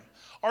children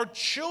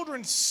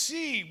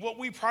see what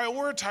we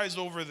prioritize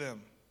over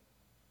them.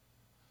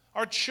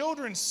 Our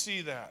children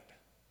see that.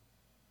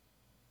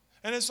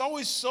 And it's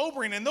always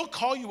sobering, and they'll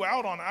call you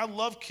out on it. I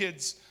love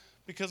kids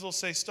because they'll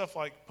say stuff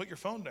like, put your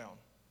phone down.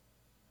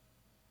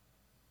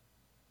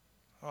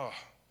 Oh.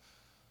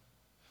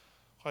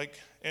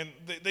 And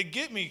they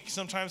get me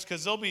sometimes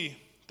because they'll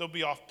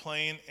be off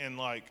playing and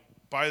like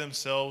by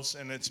themselves,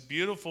 and it's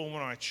beautiful when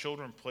my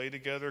children play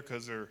together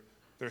because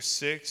they're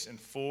 6 and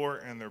 4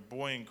 and they're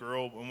boy and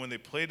girl, and when they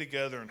play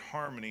together in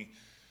harmony,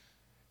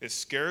 it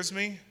scares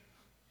me,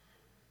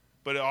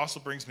 but it also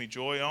brings me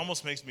joy. It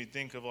almost makes me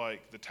think of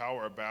like the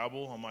Tower of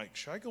Babel. I'm like,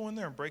 should I go in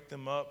there and break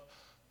them up?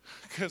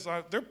 Because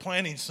they're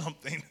planning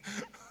something.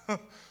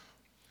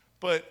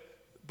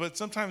 But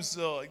sometimes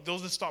they'll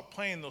just stop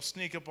playing. They'll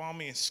sneak up on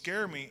me and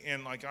scare me.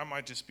 And like I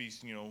might just be,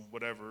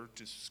 whatever,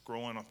 just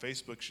scrolling on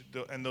Facebook.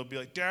 And they'll be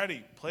like,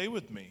 Daddy, play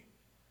with me.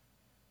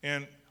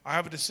 And I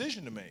have a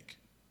decision to make.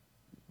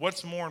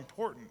 What's more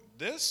important,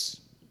 this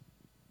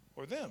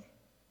or them?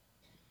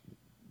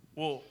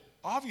 Well,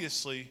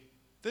 obviously,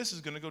 this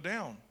is going to go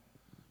down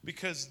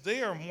because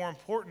they are more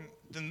important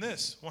than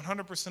this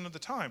 100% of the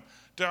time.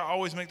 Do I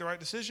always make the right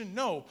decision?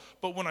 No.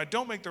 But when I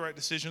don't make the right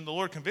decision, the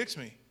Lord convicts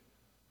me.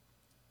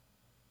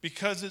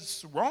 Because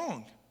it's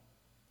wrong.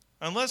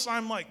 Unless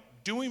I'm like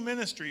doing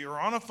ministry or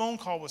on a phone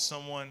call with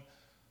someone,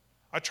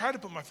 I try to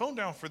put my phone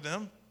down for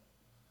them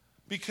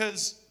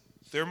because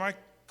they're my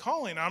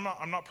calling. I'm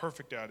not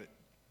perfect at it.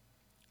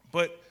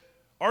 But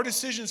our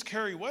decisions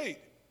carry weight.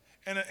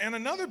 And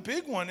another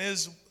big one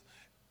is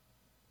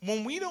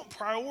when we don't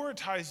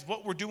prioritize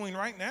what we're doing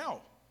right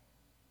now.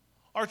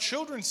 Our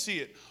children see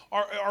it.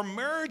 Our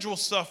marriage will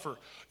suffer.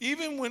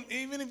 Even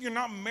if you're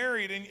not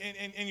married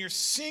and you're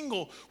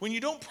single, when you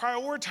don't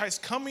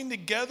prioritize coming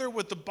together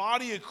with the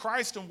body of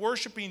Christ and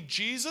worshiping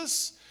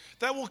Jesus,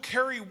 that will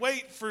carry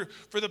weight for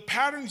the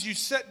patterns you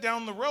set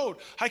down the road.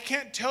 I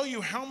can't tell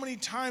you how many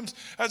times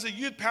as a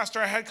youth pastor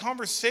I had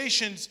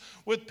conversations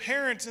with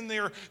parents and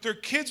their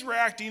kids were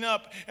acting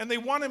up and they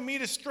wanted me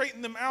to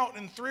straighten them out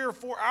in 3 or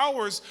 4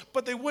 hours,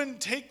 but they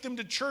wouldn't take them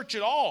to church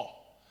at all.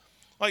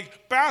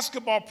 Like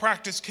basketball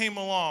practice came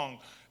along.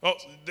 Oh,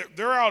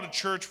 they're out of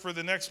church for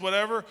the next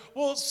whatever.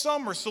 Well, it's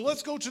summer, so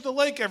let's go to the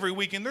lake every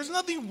weekend. There's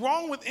nothing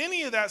wrong with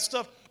any of that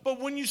stuff. But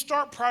when you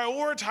start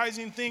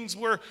prioritizing things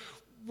where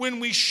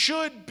we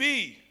should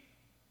be,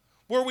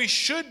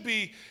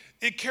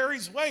 it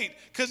carries weight.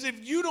 Because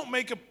if you don't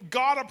make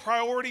God a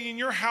priority in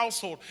your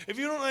household, if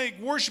you don't make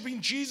worshiping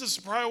Jesus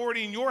a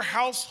priority in your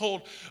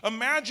household,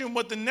 imagine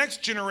what the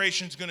next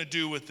generation is going to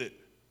do with it.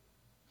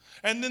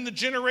 And then the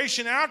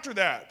generation after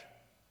that.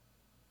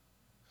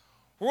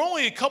 We're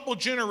only a couple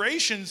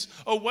generations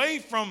away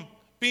from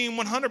being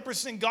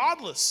 100%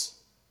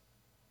 godless.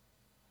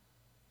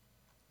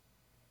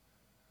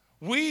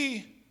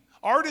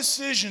 Our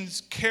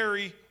decisions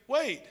carry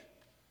weight.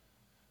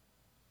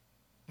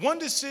 One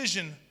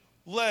decision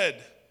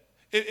led.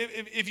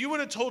 If you would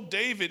have told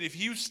David, if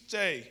you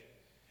stay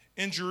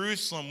in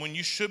Jerusalem when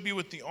you should be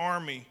with the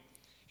army,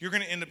 you're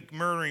going to end up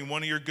murdering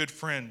one of your good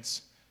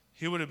friends,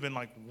 he would have been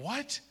like,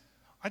 what?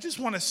 I just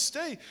want to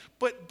stay.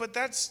 But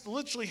that's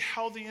literally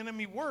how the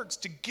enemy works,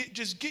 to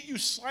get you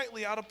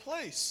slightly out of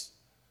place.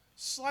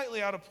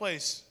 Slightly out of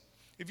place.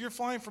 If you're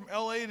flying from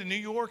LA to New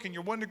York and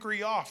you're 1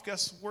 degree off,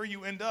 guess where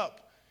you end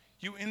up?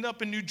 You end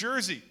up in New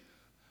Jersey.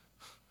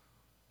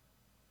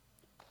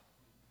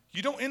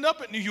 You don't end up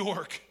at New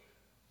York.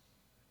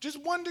 Just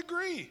 1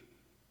 degree.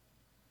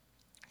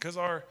 Because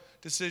our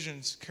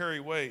decisions carry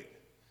weight.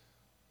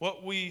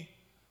 What we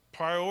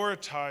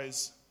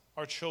prioritize,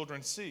 our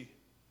children see.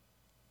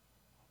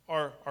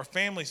 Our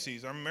family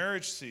sees, our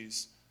marriage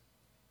sees.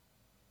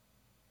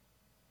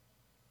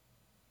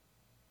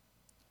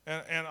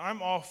 And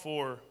I'm all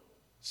for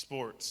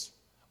sports.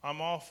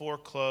 I'm all for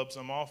clubs.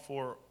 I'm all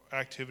for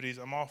activities.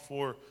 I'm all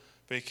for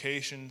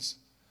vacations.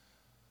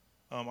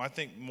 I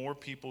think more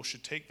people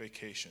should take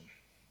vacation.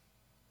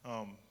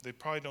 They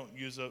probably don't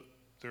use up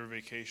their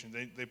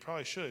vacation. They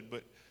probably should,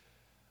 but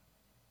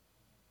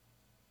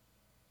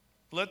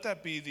let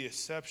that be the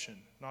exception,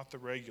 not the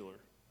regular.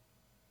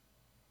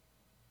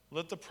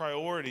 let the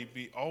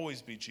priority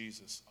always be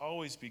Jesus,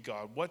 always be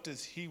God. What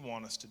does he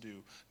want us to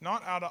do?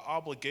 Not out of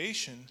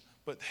obligation,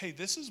 but hey,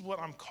 this is what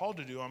I'm called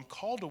to do. I'm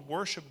called to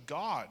worship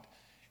God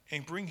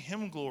and bring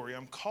him glory.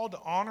 I'm called to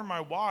honor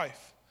my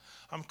wife.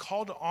 I'm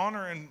called to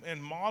honor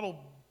and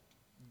model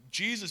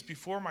Jesus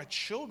before my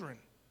children.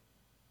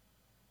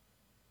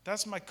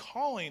 That's my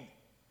calling.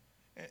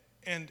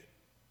 And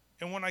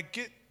when I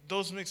get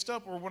those mixed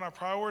up, or when I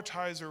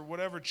prioritize or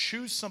whatever,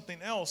 choose something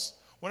else,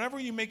 whenever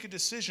you make a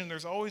decision,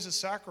 there's always a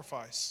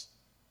sacrifice.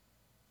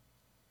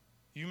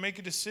 You make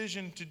a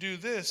decision to do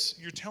this,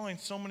 you're telling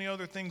so many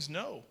other things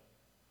no.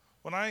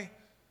 When I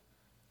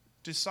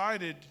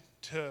decided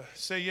to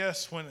say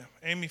yes when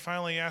Amy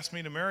finally asked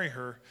me to marry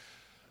her,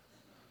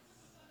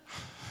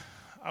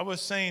 I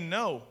was saying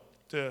no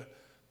to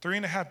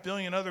 3.5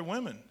 billion other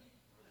women.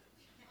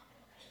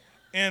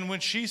 And when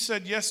she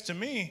said yes to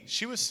me,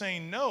 she was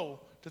saying no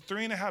to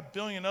 3.5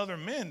 billion other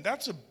men.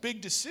 That's a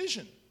big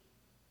decision.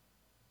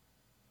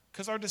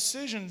 Because our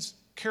decisions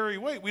carry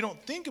weight. We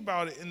don't think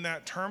about it in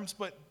that terms,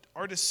 but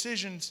our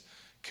decisions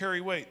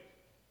carry weight.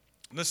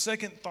 The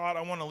second thought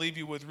I want to leave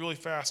you with really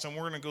fast, and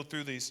we're going to go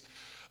through these.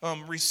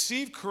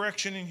 Receive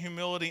correction in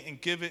humility and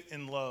give it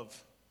in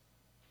love.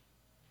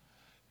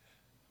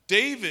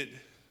 David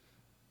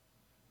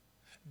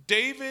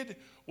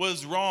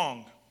was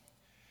wrong.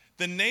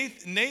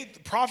 The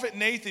prophet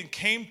Nathan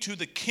came to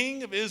the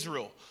king of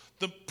Israel,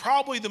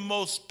 probably the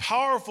most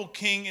powerful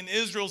king in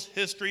Israel's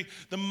history,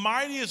 the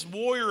mightiest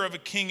warrior of a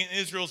king in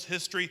Israel's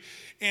history.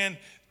 And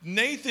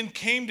Nathan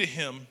came to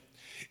him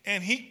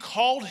and he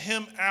called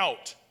him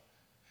out.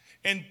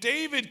 And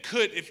David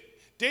could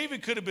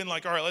have been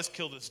like, all right, let's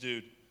kill this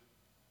dude.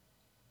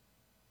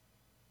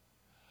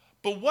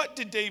 But what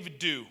did David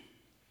do?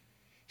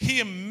 He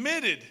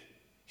admitted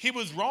he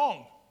was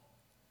wrong.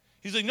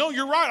 He's like, no,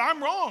 you're right,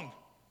 I'm wrong.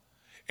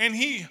 And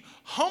he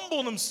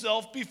humbled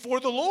himself before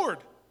the Lord.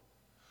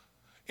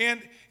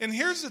 And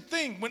here's the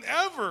thing,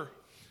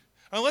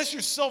 unless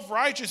you're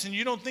self-righteous and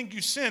you don't think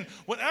you sin,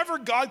 whenever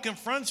God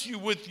confronts you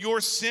with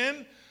your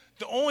sin,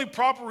 the only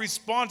proper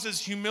response is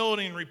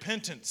humility and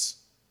repentance.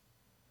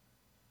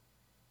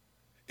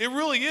 It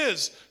really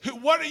is.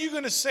 What are you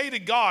going to say to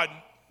God?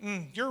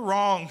 You're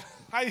wrong.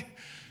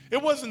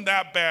 It wasn't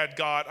that bad,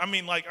 God. I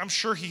mean, I'm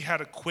sure he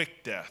had a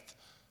quick death.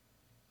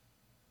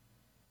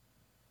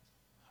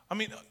 I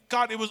mean,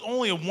 God, it was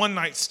only a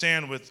one-night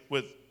stand with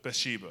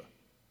Bathsheba.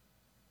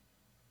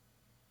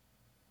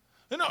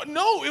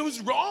 No, it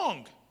was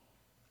wrong.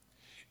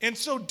 And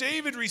so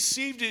David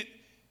received it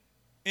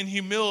in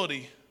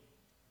humility.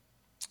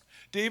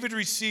 David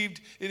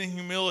received it in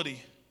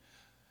humility.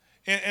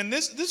 And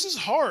this is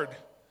hard.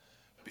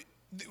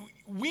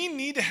 We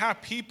need to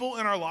have people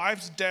in our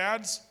lives,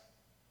 dads,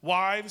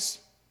 wives,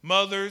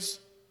 mothers,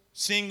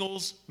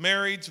 singles,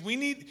 marrieds.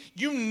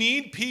 You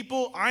need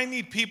people. I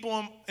need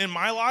people in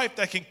my life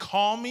that can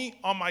call me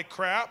on my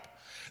crap,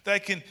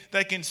 that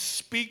can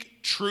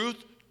speak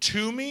truth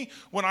to me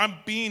when I'm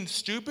being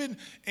stupid.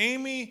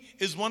 Amy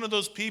is one of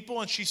those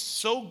people, and she's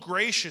so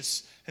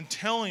gracious in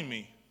telling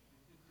me.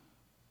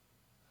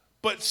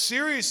 But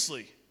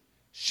seriously,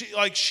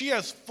 she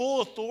has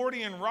full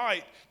authority and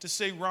right to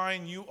say,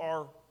 Ryan, you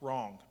are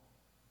wrong.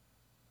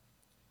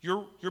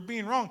 You're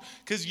being wrong.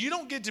 Because you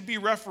don't get to be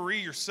referee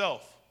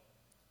yourself.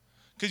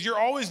 Because you're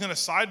always going to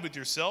side with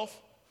yourself,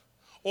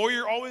 or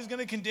you're always going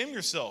to condemn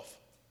yourself.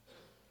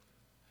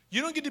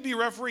 You don't get to be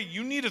referee.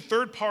 You need a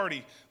third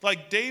party.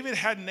 Like David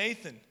had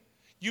Nathan.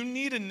 You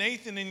need a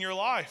Nathan in your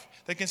life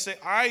that can say,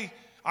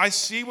 I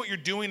see what you're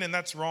doing and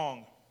that's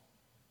wrong.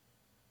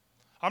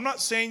 I'm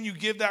not saying you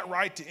give that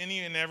right to any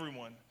and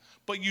everyone,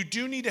 but you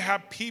do need to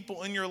have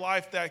people in your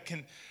life that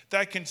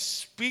can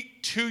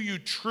speak to you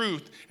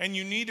truth, and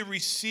you need to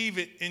receive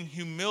it in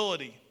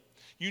humility.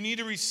 You need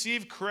to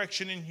receive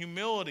correction in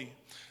humility.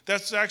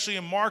 That's actually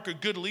a mark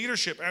of good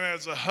leadership. And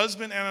as a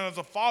husband and as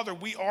a father,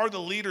 we are the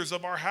leaders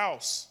of our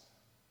house.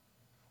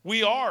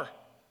 We are.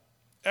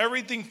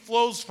 Everything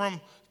flows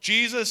from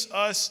Jesus,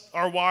 us,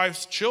 our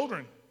wives,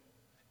 children.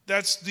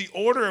 That's the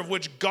order of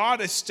which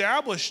God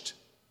established.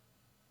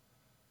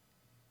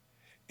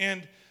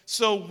 And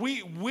so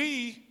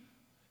we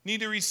need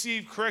to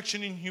receive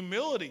correction in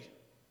humility.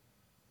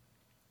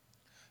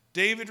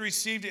 David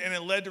received it, and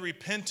it led to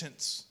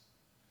repentance.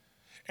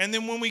 And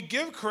then when we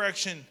give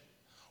correction,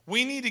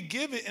 we need to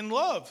give it in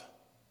love.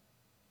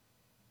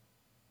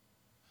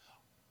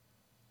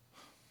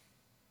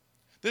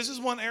 This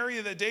is one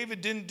area that David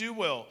didn't do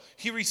well.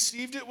 He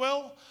received it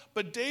well,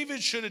 but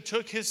David should have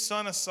took his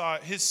sons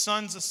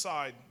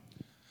aside.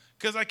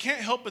 Because I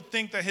can't help but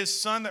think that his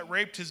son that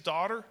raped his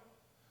daughter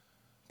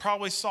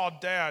probably saw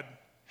dad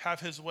have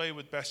his way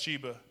with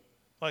Bathsheba.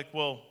 Like,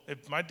 well,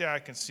 if my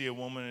dad can see a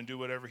woman and do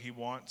whatever he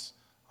wants,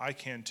 I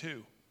can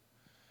too.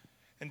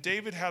 And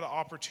David had an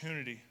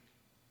opportunity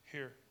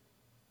here.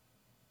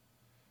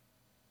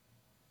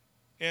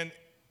 And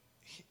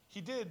he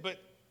did, but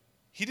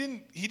he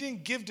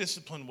didn't give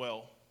discipline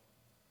well.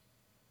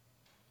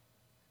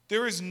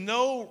 There is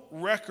no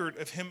record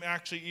of him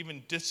actually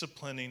even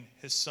disciplining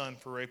his son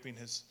for raping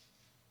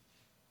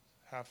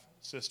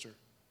half-sister.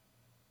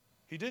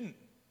 He didn't.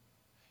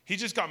 He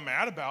just got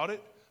mad about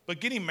it. But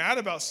getting mad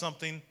about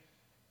something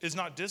is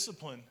not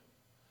discipline.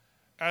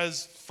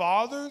 As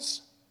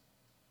fathers,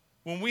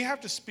 when we have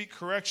to speak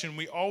correction,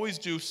 we always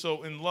do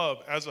so in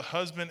love. As a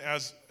husband,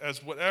 as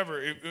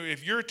whatever.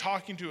 If you're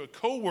talking to a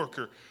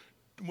coworker,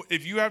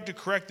 if you have to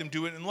correct them,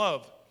 do it in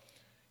love.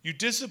 You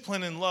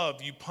discipline in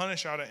love. You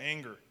punish out of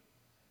anger.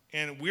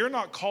 And we're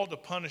not called to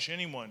punish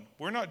anyone.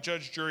 We're not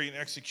judge, jury, and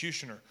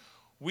executioner.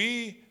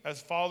 We,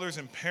 as fathers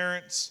and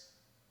parents,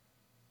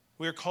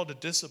 we are called to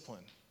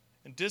discipline.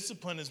 And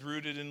discipline is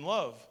rooted in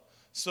love.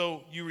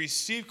 So you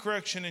receive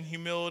correction in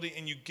humility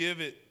and you give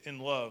it in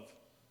love.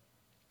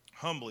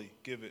 Humbly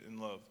give it in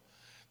love.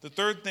 The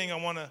third thing I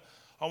want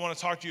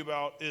to talk to you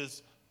about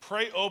is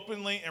pray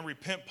openly and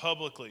repent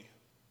publicly.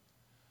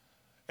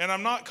 And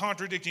I'm not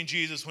contradicting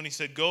Jesus when he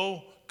said,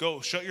 go,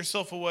 shut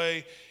yourself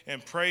away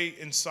and pray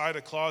inside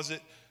a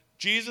closet.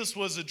 Jesus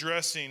was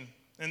addressing,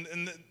 and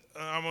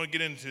I'm going to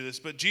get into this,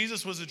 but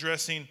Jesus was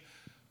addressing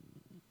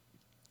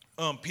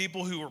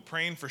people who were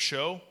praying for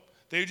show.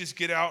 They would just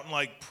get out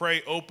and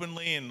pray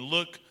openly and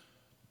look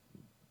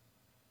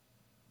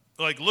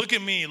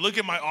at me, look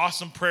at my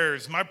awesome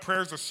prayers. My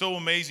prayers are so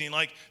amazing.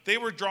 They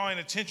were drawing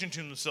attention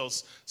to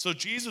themselves. So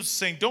Jesus was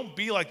saying, don't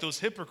be like those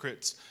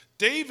hypocrites.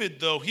 David,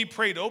 though, he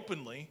prayed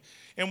openly.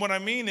 And what I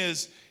mean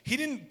is, he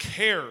didn't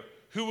care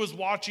who was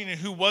watching and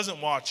who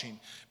wasn't watching.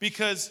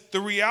 Because the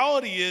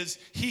reality is,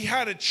 he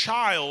had a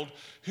child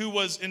who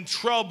was in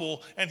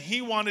trouble, and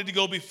he wanted to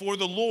go before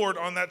the Lord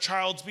on that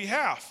child's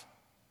behalf.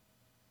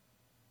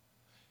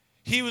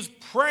 He was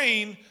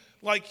praying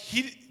like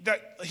he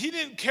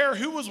didn't care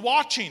who was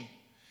watching.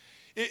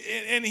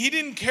 And he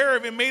didn't care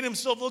if it made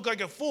himself look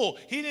like a fool.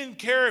 He didn't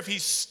care if he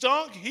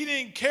stunk. He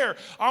didn't care.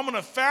 I'm going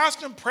to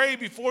fast and pray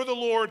before the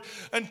Lord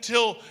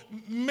until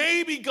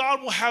maybe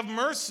God will have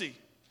mercy.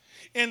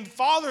 And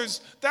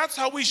fathers, that's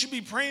how we should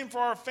be praying for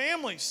our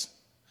families.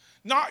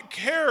 Not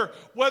care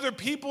whether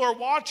people are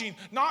watching.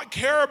 Not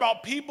care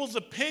about people's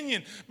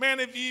opinion. Man,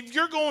 if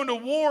you're going to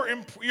war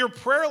in your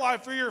prayer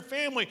life for your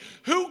family,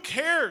 who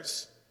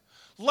cares?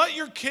 Let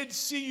your kids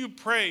see you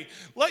pray.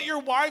 Let your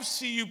wife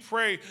see you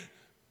pray.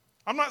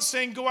 I'm not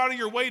saying go out of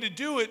your way to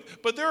do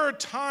it, but there are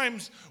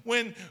times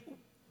when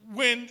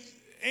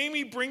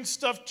Amy brings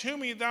stuff to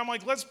me that I'm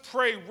like, let's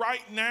pray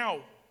right now.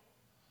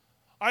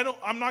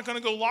 I'm not going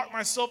to go lock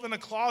myself in a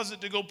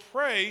closet to go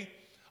pray.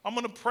 I'm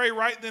going to pray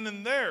right then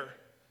and there.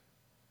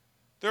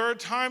 There are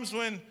times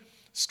when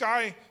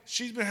Sky,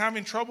 she's been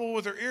having trouble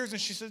with her ears,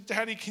 and she says,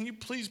 Daddy, can you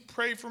please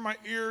pray for my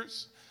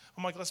ears?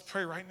 I'm like, let's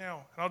pray right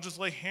now. And I'll just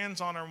lay hands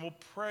on her and we'll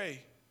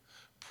pray.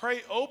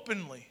 Pray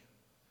openly.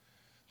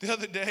 The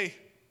other day,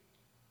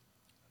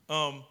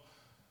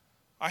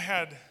 I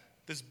had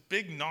this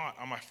big knot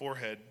on my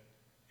forehead.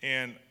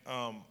 And,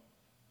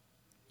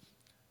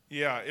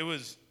 it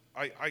was,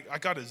 I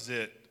got a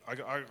zit.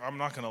 I'm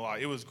not going to lie.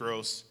 It was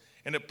gross.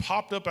 And it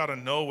popped up out of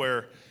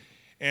nowhere.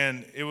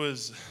 And it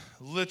was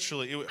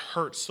literally, it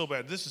hurt so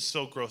bad. This is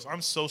so gross.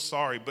 I'm so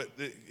sorry. But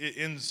it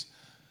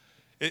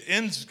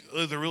ends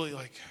with a really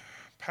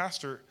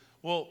Pastor,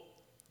 well,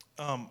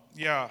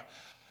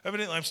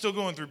 evidently I'm still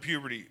going through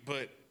puberty.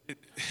 But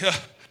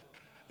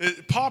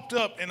it popped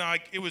up and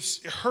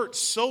it hurt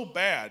so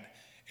bad.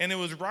 And it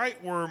was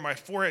right where my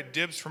forehead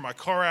dips from my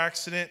car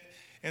accident.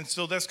 And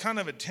so that's kind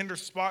of a tender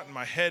spot in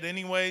my head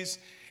anyways.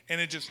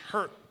 And it just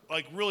hurt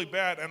really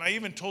bad. And I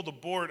even told the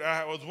board,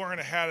 I was wearing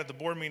a hat at the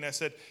board meeting. I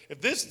said, if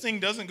this thing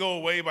doesn't go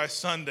away by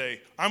Sunday,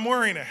 I'm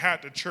wearing a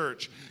hat to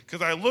church.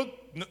 Because I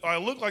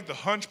look like the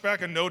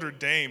Hunchback of Notre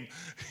Dame.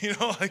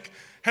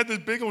 Had this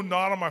big old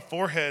knot on my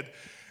forehead.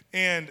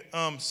 And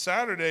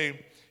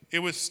Saturday, it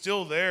was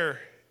still there.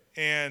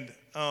 And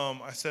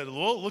I said,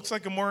 well, it looks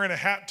like I'm wearing a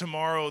hat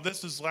tomorrow.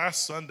 This is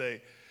last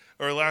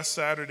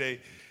Saturday.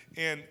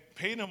 And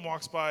Peyton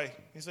walks by.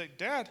 He's like,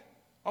 Dad,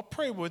 I'll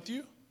pray with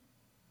you.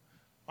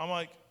 I'm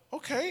like,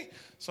 okay.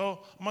 So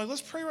I'm like,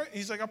 let's pray right.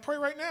 He's like, I'll pray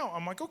right now.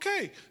 I'm like,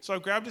 okay. So I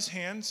grabbed his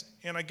hands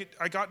and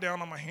I got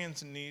down on my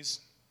hands and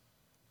knees.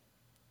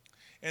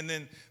 And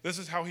then this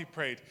is how he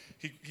prayed.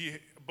 He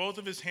both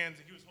of his hands,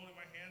 he was holding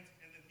my hands,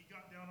 and then he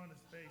got down on his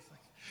face.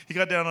 He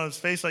got down on his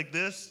face like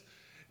this.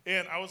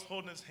 And I was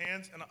holding his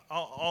hands, and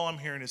all I'm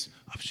hearing is,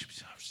 I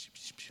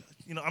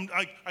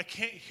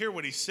can't hear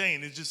what he's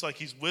saying. It's just like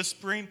he's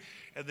whispering,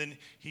 and then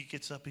he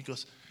gets up, he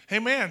goes, hey,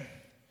 man.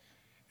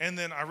 And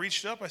then I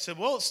reached up, I said,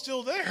 well, it's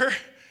still there.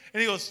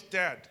 And he goes,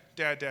 Dad,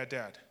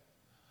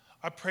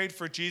 I prayed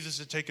for Jesus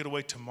to take it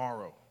away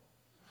tomorrow.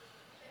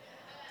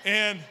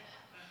 And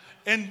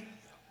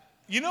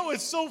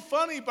it's so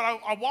funny, but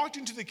I walked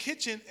into the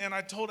kitchen, and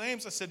I told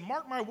Ames, I said,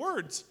 mark my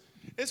words,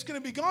 it's going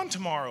to be gone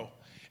tomorrow.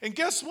 And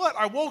guess what?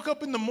 I woke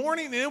up in the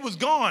morning and it was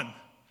gone.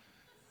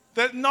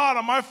 That knot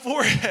on my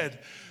forehead.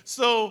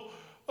 So,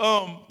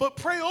 but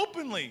pray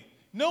openly.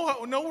 Know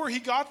where he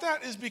got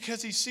that is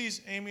because he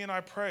sees Amy and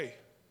I pray.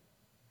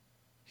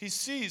 He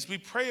sees we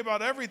pray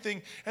about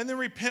everything and then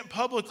repent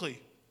publicly.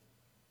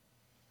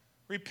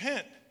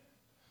 Repent.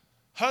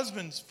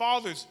 Husbands,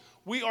 fathers,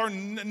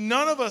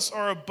 none of us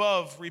are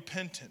above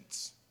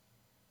repentance.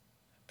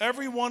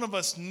 Every one of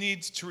us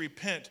needs to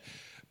repent.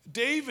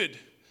 David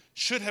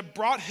should have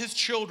brought his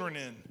children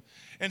in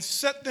and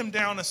set them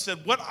down and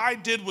said, what I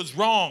did was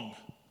wrong.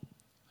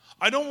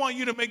 I don't want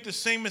you to make the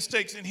same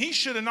mistakes. And he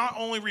should have not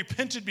only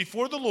repented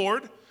before the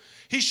Lord,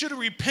 he should have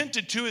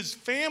repented to his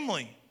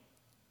family.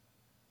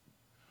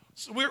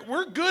 So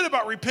we're good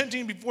about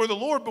repenting before the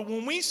Lord, but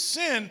when we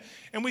sin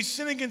and we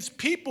sin against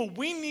people,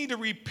 we need to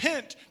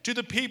repent to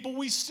the people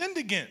we sinned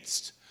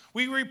against.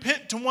 We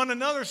repent to one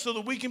another so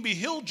that we can be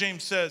healed,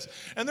 James says.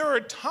 And there are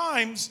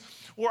times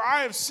where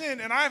I have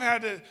sinned and I've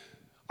had to,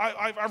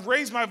 I've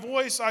raised my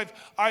voice,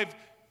 I've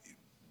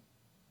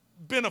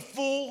been a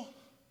fool.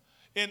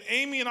 And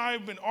Amy and I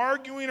have been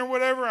arguing or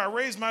whatever. I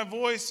raised my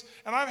voice,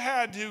 and I've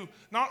had to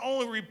not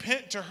only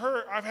repent to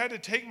her, I've had to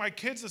take my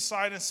kids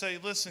aside and say,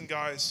 listen,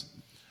 guys,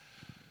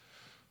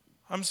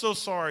 I'm so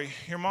sorry.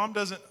 Your mom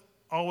doesn't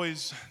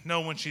always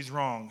know when she's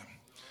wrong.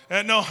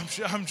 And no,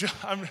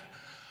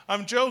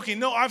 I'm joking.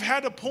 No, I've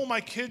had to pull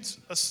my kids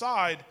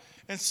aside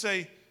and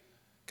say,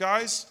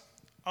 guys,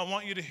 I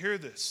want you to hear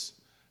this.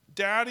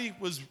 Daddy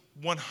was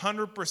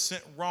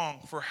 100% wrong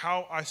for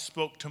how I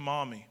spoke to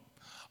mommy.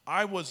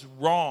 I was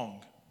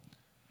wrong.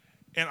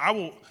 And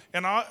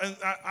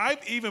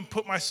I've even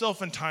put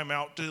myself in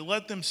timeout to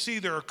let them see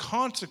there are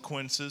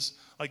consequences.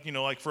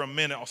 Like for a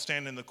minute, I'll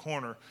stand in the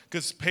corner.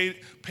 Because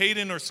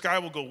Peyton or Sky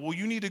will go, well,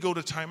 you need to go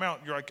to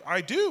timeout. You're like,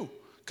 I do,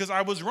 because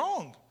I was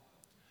wrong.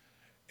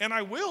 And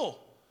I will,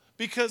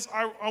 because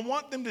I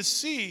want them to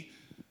see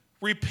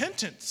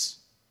repentance.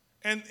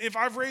 And if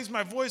I've raised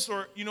my voice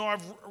or,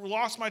 I've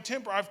lost my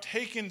temper, I've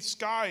taken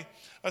Sky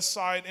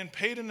aside and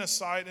Peyton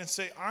aside and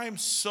say, I am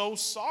so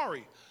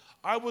sorry.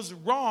 I was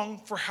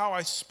wrong for how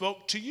I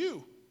spoke to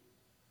you.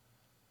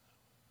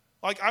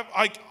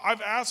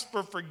 I've asked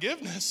for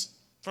forgiveness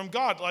from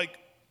God.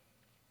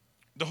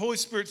 The Holy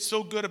Spirit's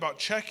so good about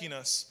checking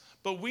us,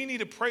 but we need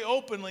to pray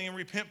openly and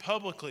repent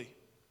publicly.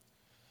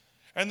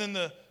 And then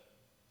the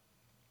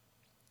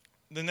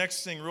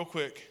next thing, real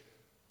quick.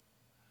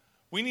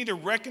 We need to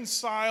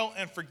reconcile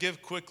and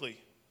forgive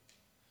quickly.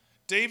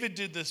 David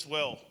did this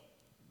well.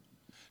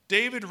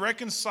 David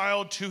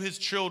reconciled to his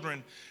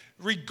children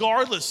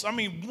regardless.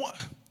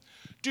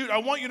 Dude, I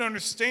want you to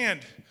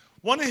understand.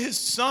 One of his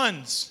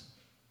sons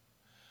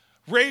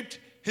raped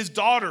his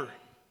daughter,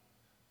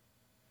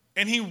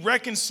 and he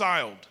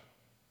reconciled.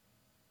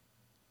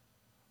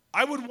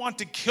 I would want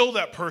to kill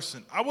that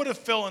person. I would have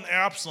fell in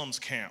Absalom's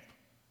camp.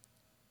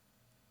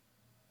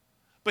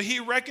 But he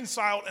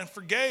reconciled and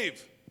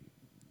forgave.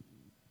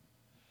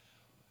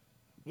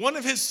 One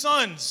of his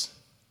sons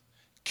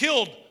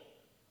killed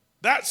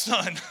that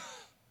son,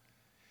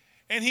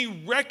 and he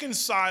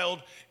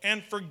reconciled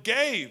and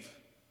forgave.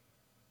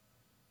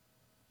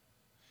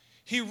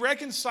 He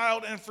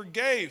reconciled and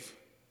forgave.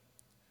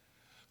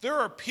 There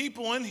are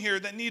people in here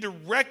that need to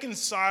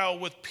reconcile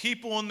with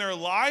people in their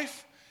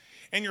life,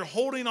 and you're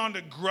holding on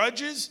to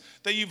grudges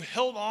that you've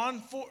held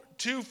on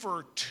to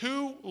for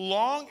too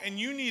long, and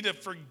you need to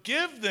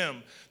forgive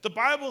them. The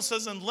Bible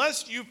says,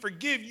 unless you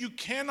forgive, you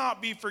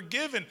cannot be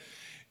forgiven.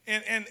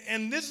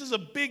 And this is a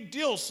big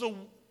deal. So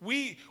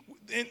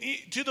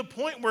to the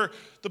point where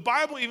the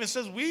Bible even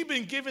says we've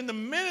been given the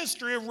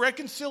ministry of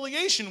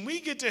reconciliation.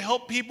 We get to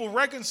help people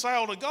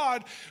reconcile to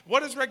God.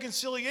 What does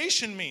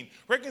reconciliation mean?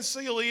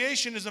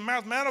 Reconciliation is a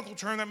mathematical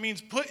term that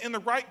means put in the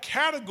right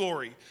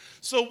category.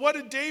 So what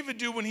did David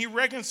do when he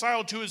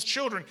reconciled to his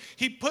children?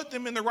 He put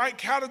them in the right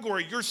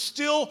category. You're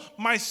still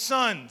my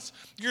sons.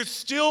 You're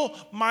still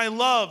my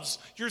loves.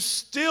 You're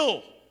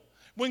still...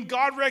 When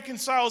God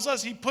reconciles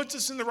us, he puts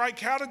us in the right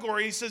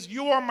category. He says,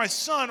 you are my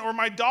son or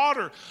my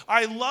daughter.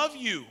 I love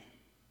you.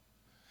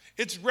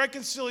 It's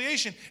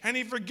reconciliation. And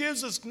he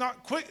forgives us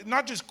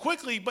not just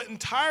quickly, but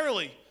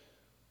entirely.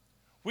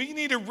 We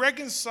need to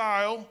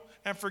reconcile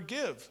and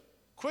forgive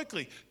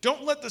quickly.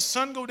 Don't let the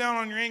sun go down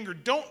on your anger.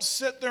 Don't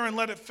sit there and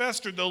let it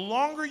fester. The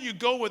longer you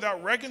go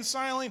without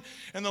reconciling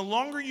and the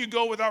longer you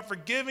go without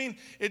forgiving,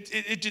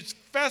 it just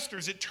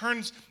festers.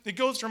 It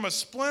goes from a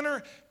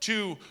splinter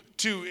to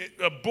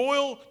a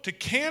boil to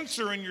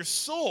cancer in your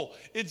soul.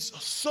 It's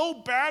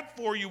so bad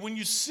for you when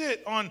you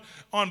sit on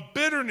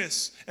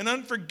bitterness and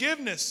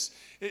unforgiveness.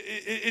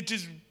 It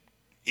just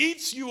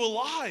eats you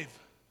alive.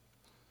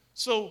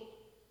 So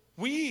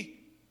we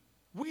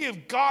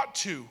have got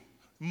to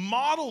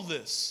model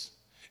this.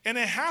 And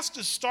it has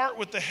to start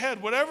with the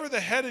head. Whatever the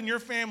head in your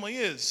family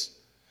is,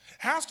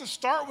 it has to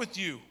start with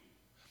you.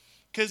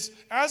 Because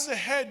as the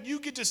head, you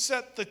get to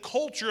set the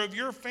culture of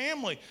your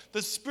family,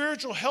 the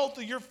spiritual health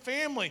of your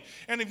family.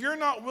 And if you're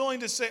not willing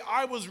to say,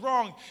 I was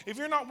wrong, if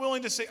you're not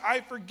willing to say, I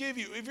forgive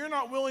you, if you're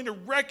not willing to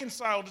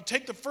reconcile, to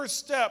take the first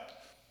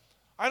step,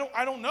 I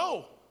don't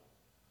know.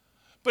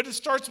 But it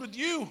starts with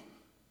you.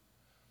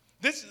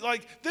 This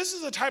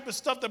is the type of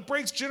stuff that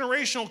breaks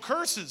generational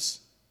curses.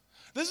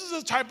 This is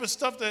the type of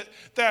stuff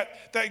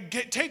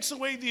that takes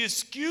away the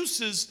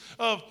excuses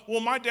of, well,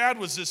 my dad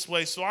was this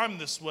way, so I'm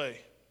this way.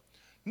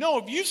 No,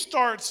 if you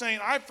start saying,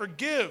 I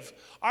forgive,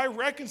 I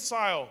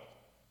reconcile,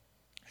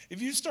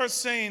 if you start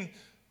saying,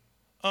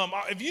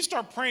 If you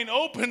start praying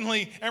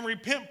openly and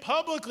repent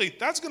publicly,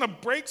 that's going to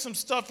break some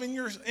stuff in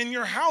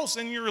your house,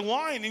 in your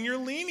line, in your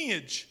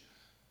lineage.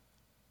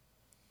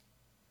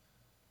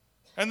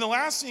 And the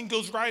last thing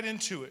goes right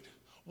into it.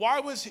 Why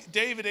was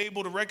David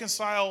able to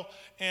reconcile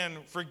and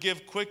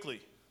forgive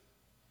quickly?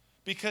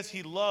 Because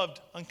he loved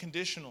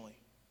unconditionally.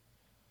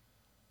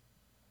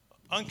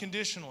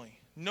 Unconditionally.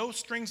 No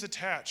strings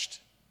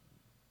attached.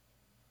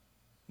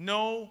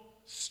 No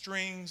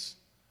strings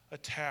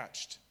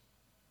attached.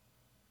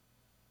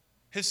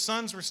 His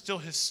sons were still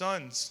his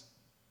sons.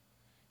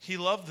 He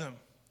loved them.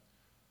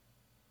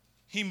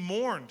 He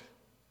mourned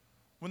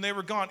when they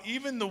were gone.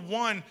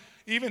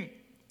 Even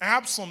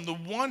Absalom, the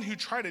one who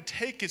tried to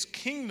take his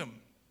kingdom,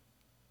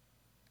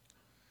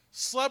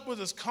 slept with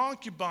his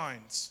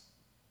concubines,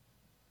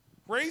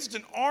 raised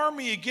an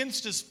army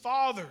against his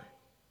father.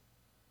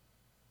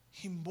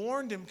 He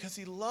mourned him because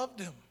he loved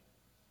him.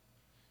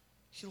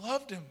 He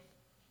loved him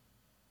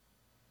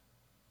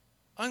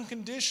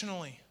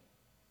unconditionally.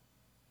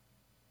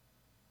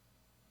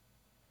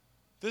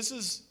 This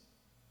is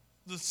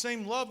the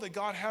same love that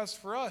God has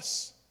for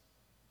us.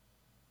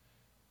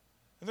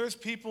 And there's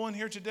people in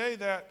here today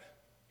that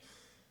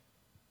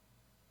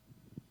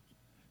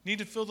need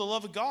to feel the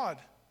love of God.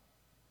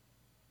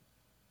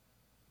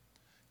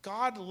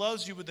 God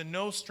loves you with a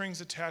no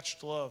strings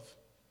attached love.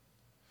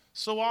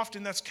 So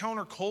often that's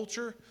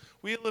counterculture.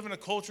 We live in a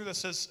culture that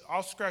says,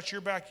 I'll scratch your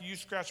back, you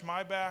scratch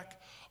my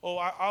back. Oh,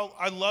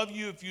 I love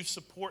you if you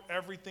support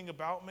everything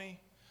about me.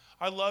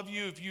 I love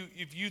you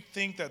if you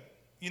think that,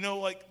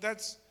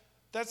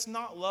 that's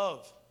not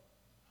love.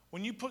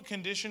 When you put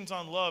conditions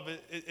on love,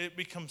 it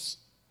becomes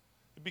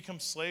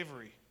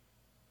slavery.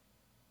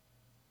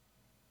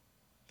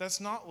 That's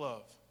not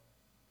love.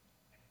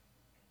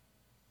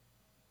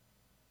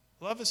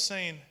 Love is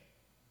saying,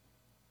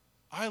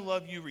 I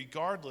love you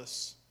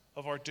regardless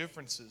of our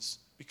differences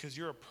because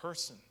you're a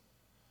person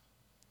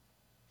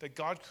that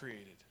God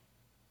created.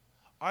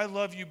 I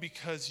love you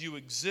because you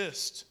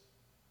exist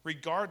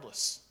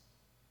regardless,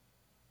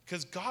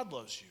 because God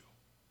loves you.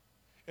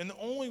 And the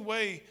only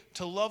way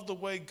to love the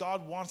way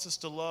God wants us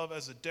to love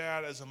as a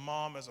dad, as a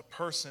mom, as a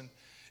person,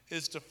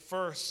 is to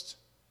first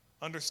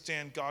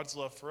understand God's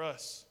love for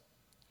us.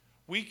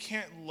 We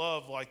can't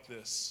love like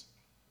this.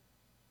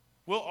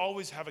 We'll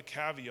always have a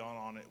caveat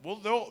on it.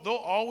 There'll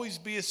always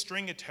be a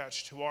string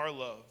attached to our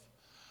love.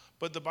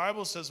 But the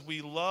Bible says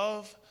we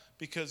love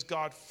because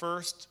God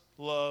first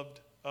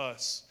loved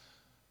us.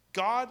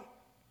 God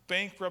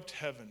bankrupted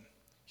heaven.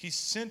 He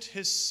sent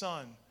his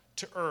son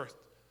to earth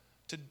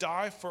to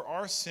die for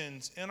our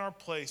sins in our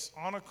place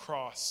on a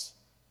cross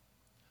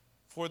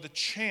for the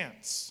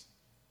chance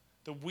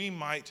that we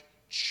might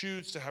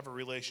choose to have a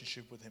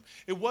relationship with him.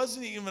 It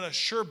wasn't even a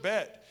sure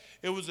bet.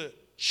 It was a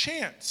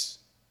chance.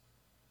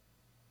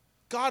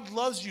 God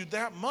loves you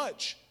that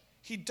much.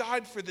 He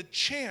died for the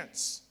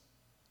chance.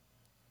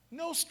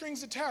 No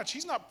strings attached.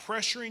 He's not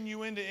pressuring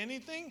you into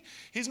anything.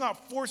 He's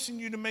not forcing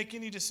you to make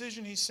any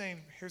decision. He's saying,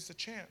 here's the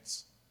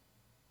chance.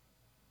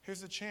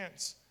 Here's the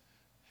chance.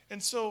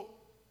 And so,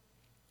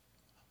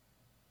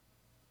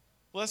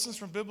 lessons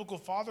from biblical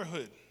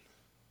fatherhood.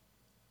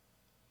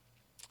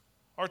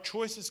 Our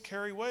choices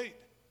carry weight.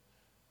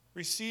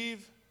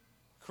 Receive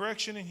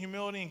correction in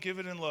humility and give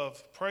it in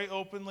love. Pray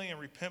openly and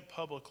repent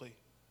publicly.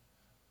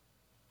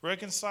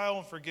 Reconcile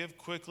and forgive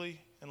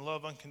quickly and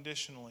love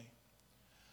unconditionally.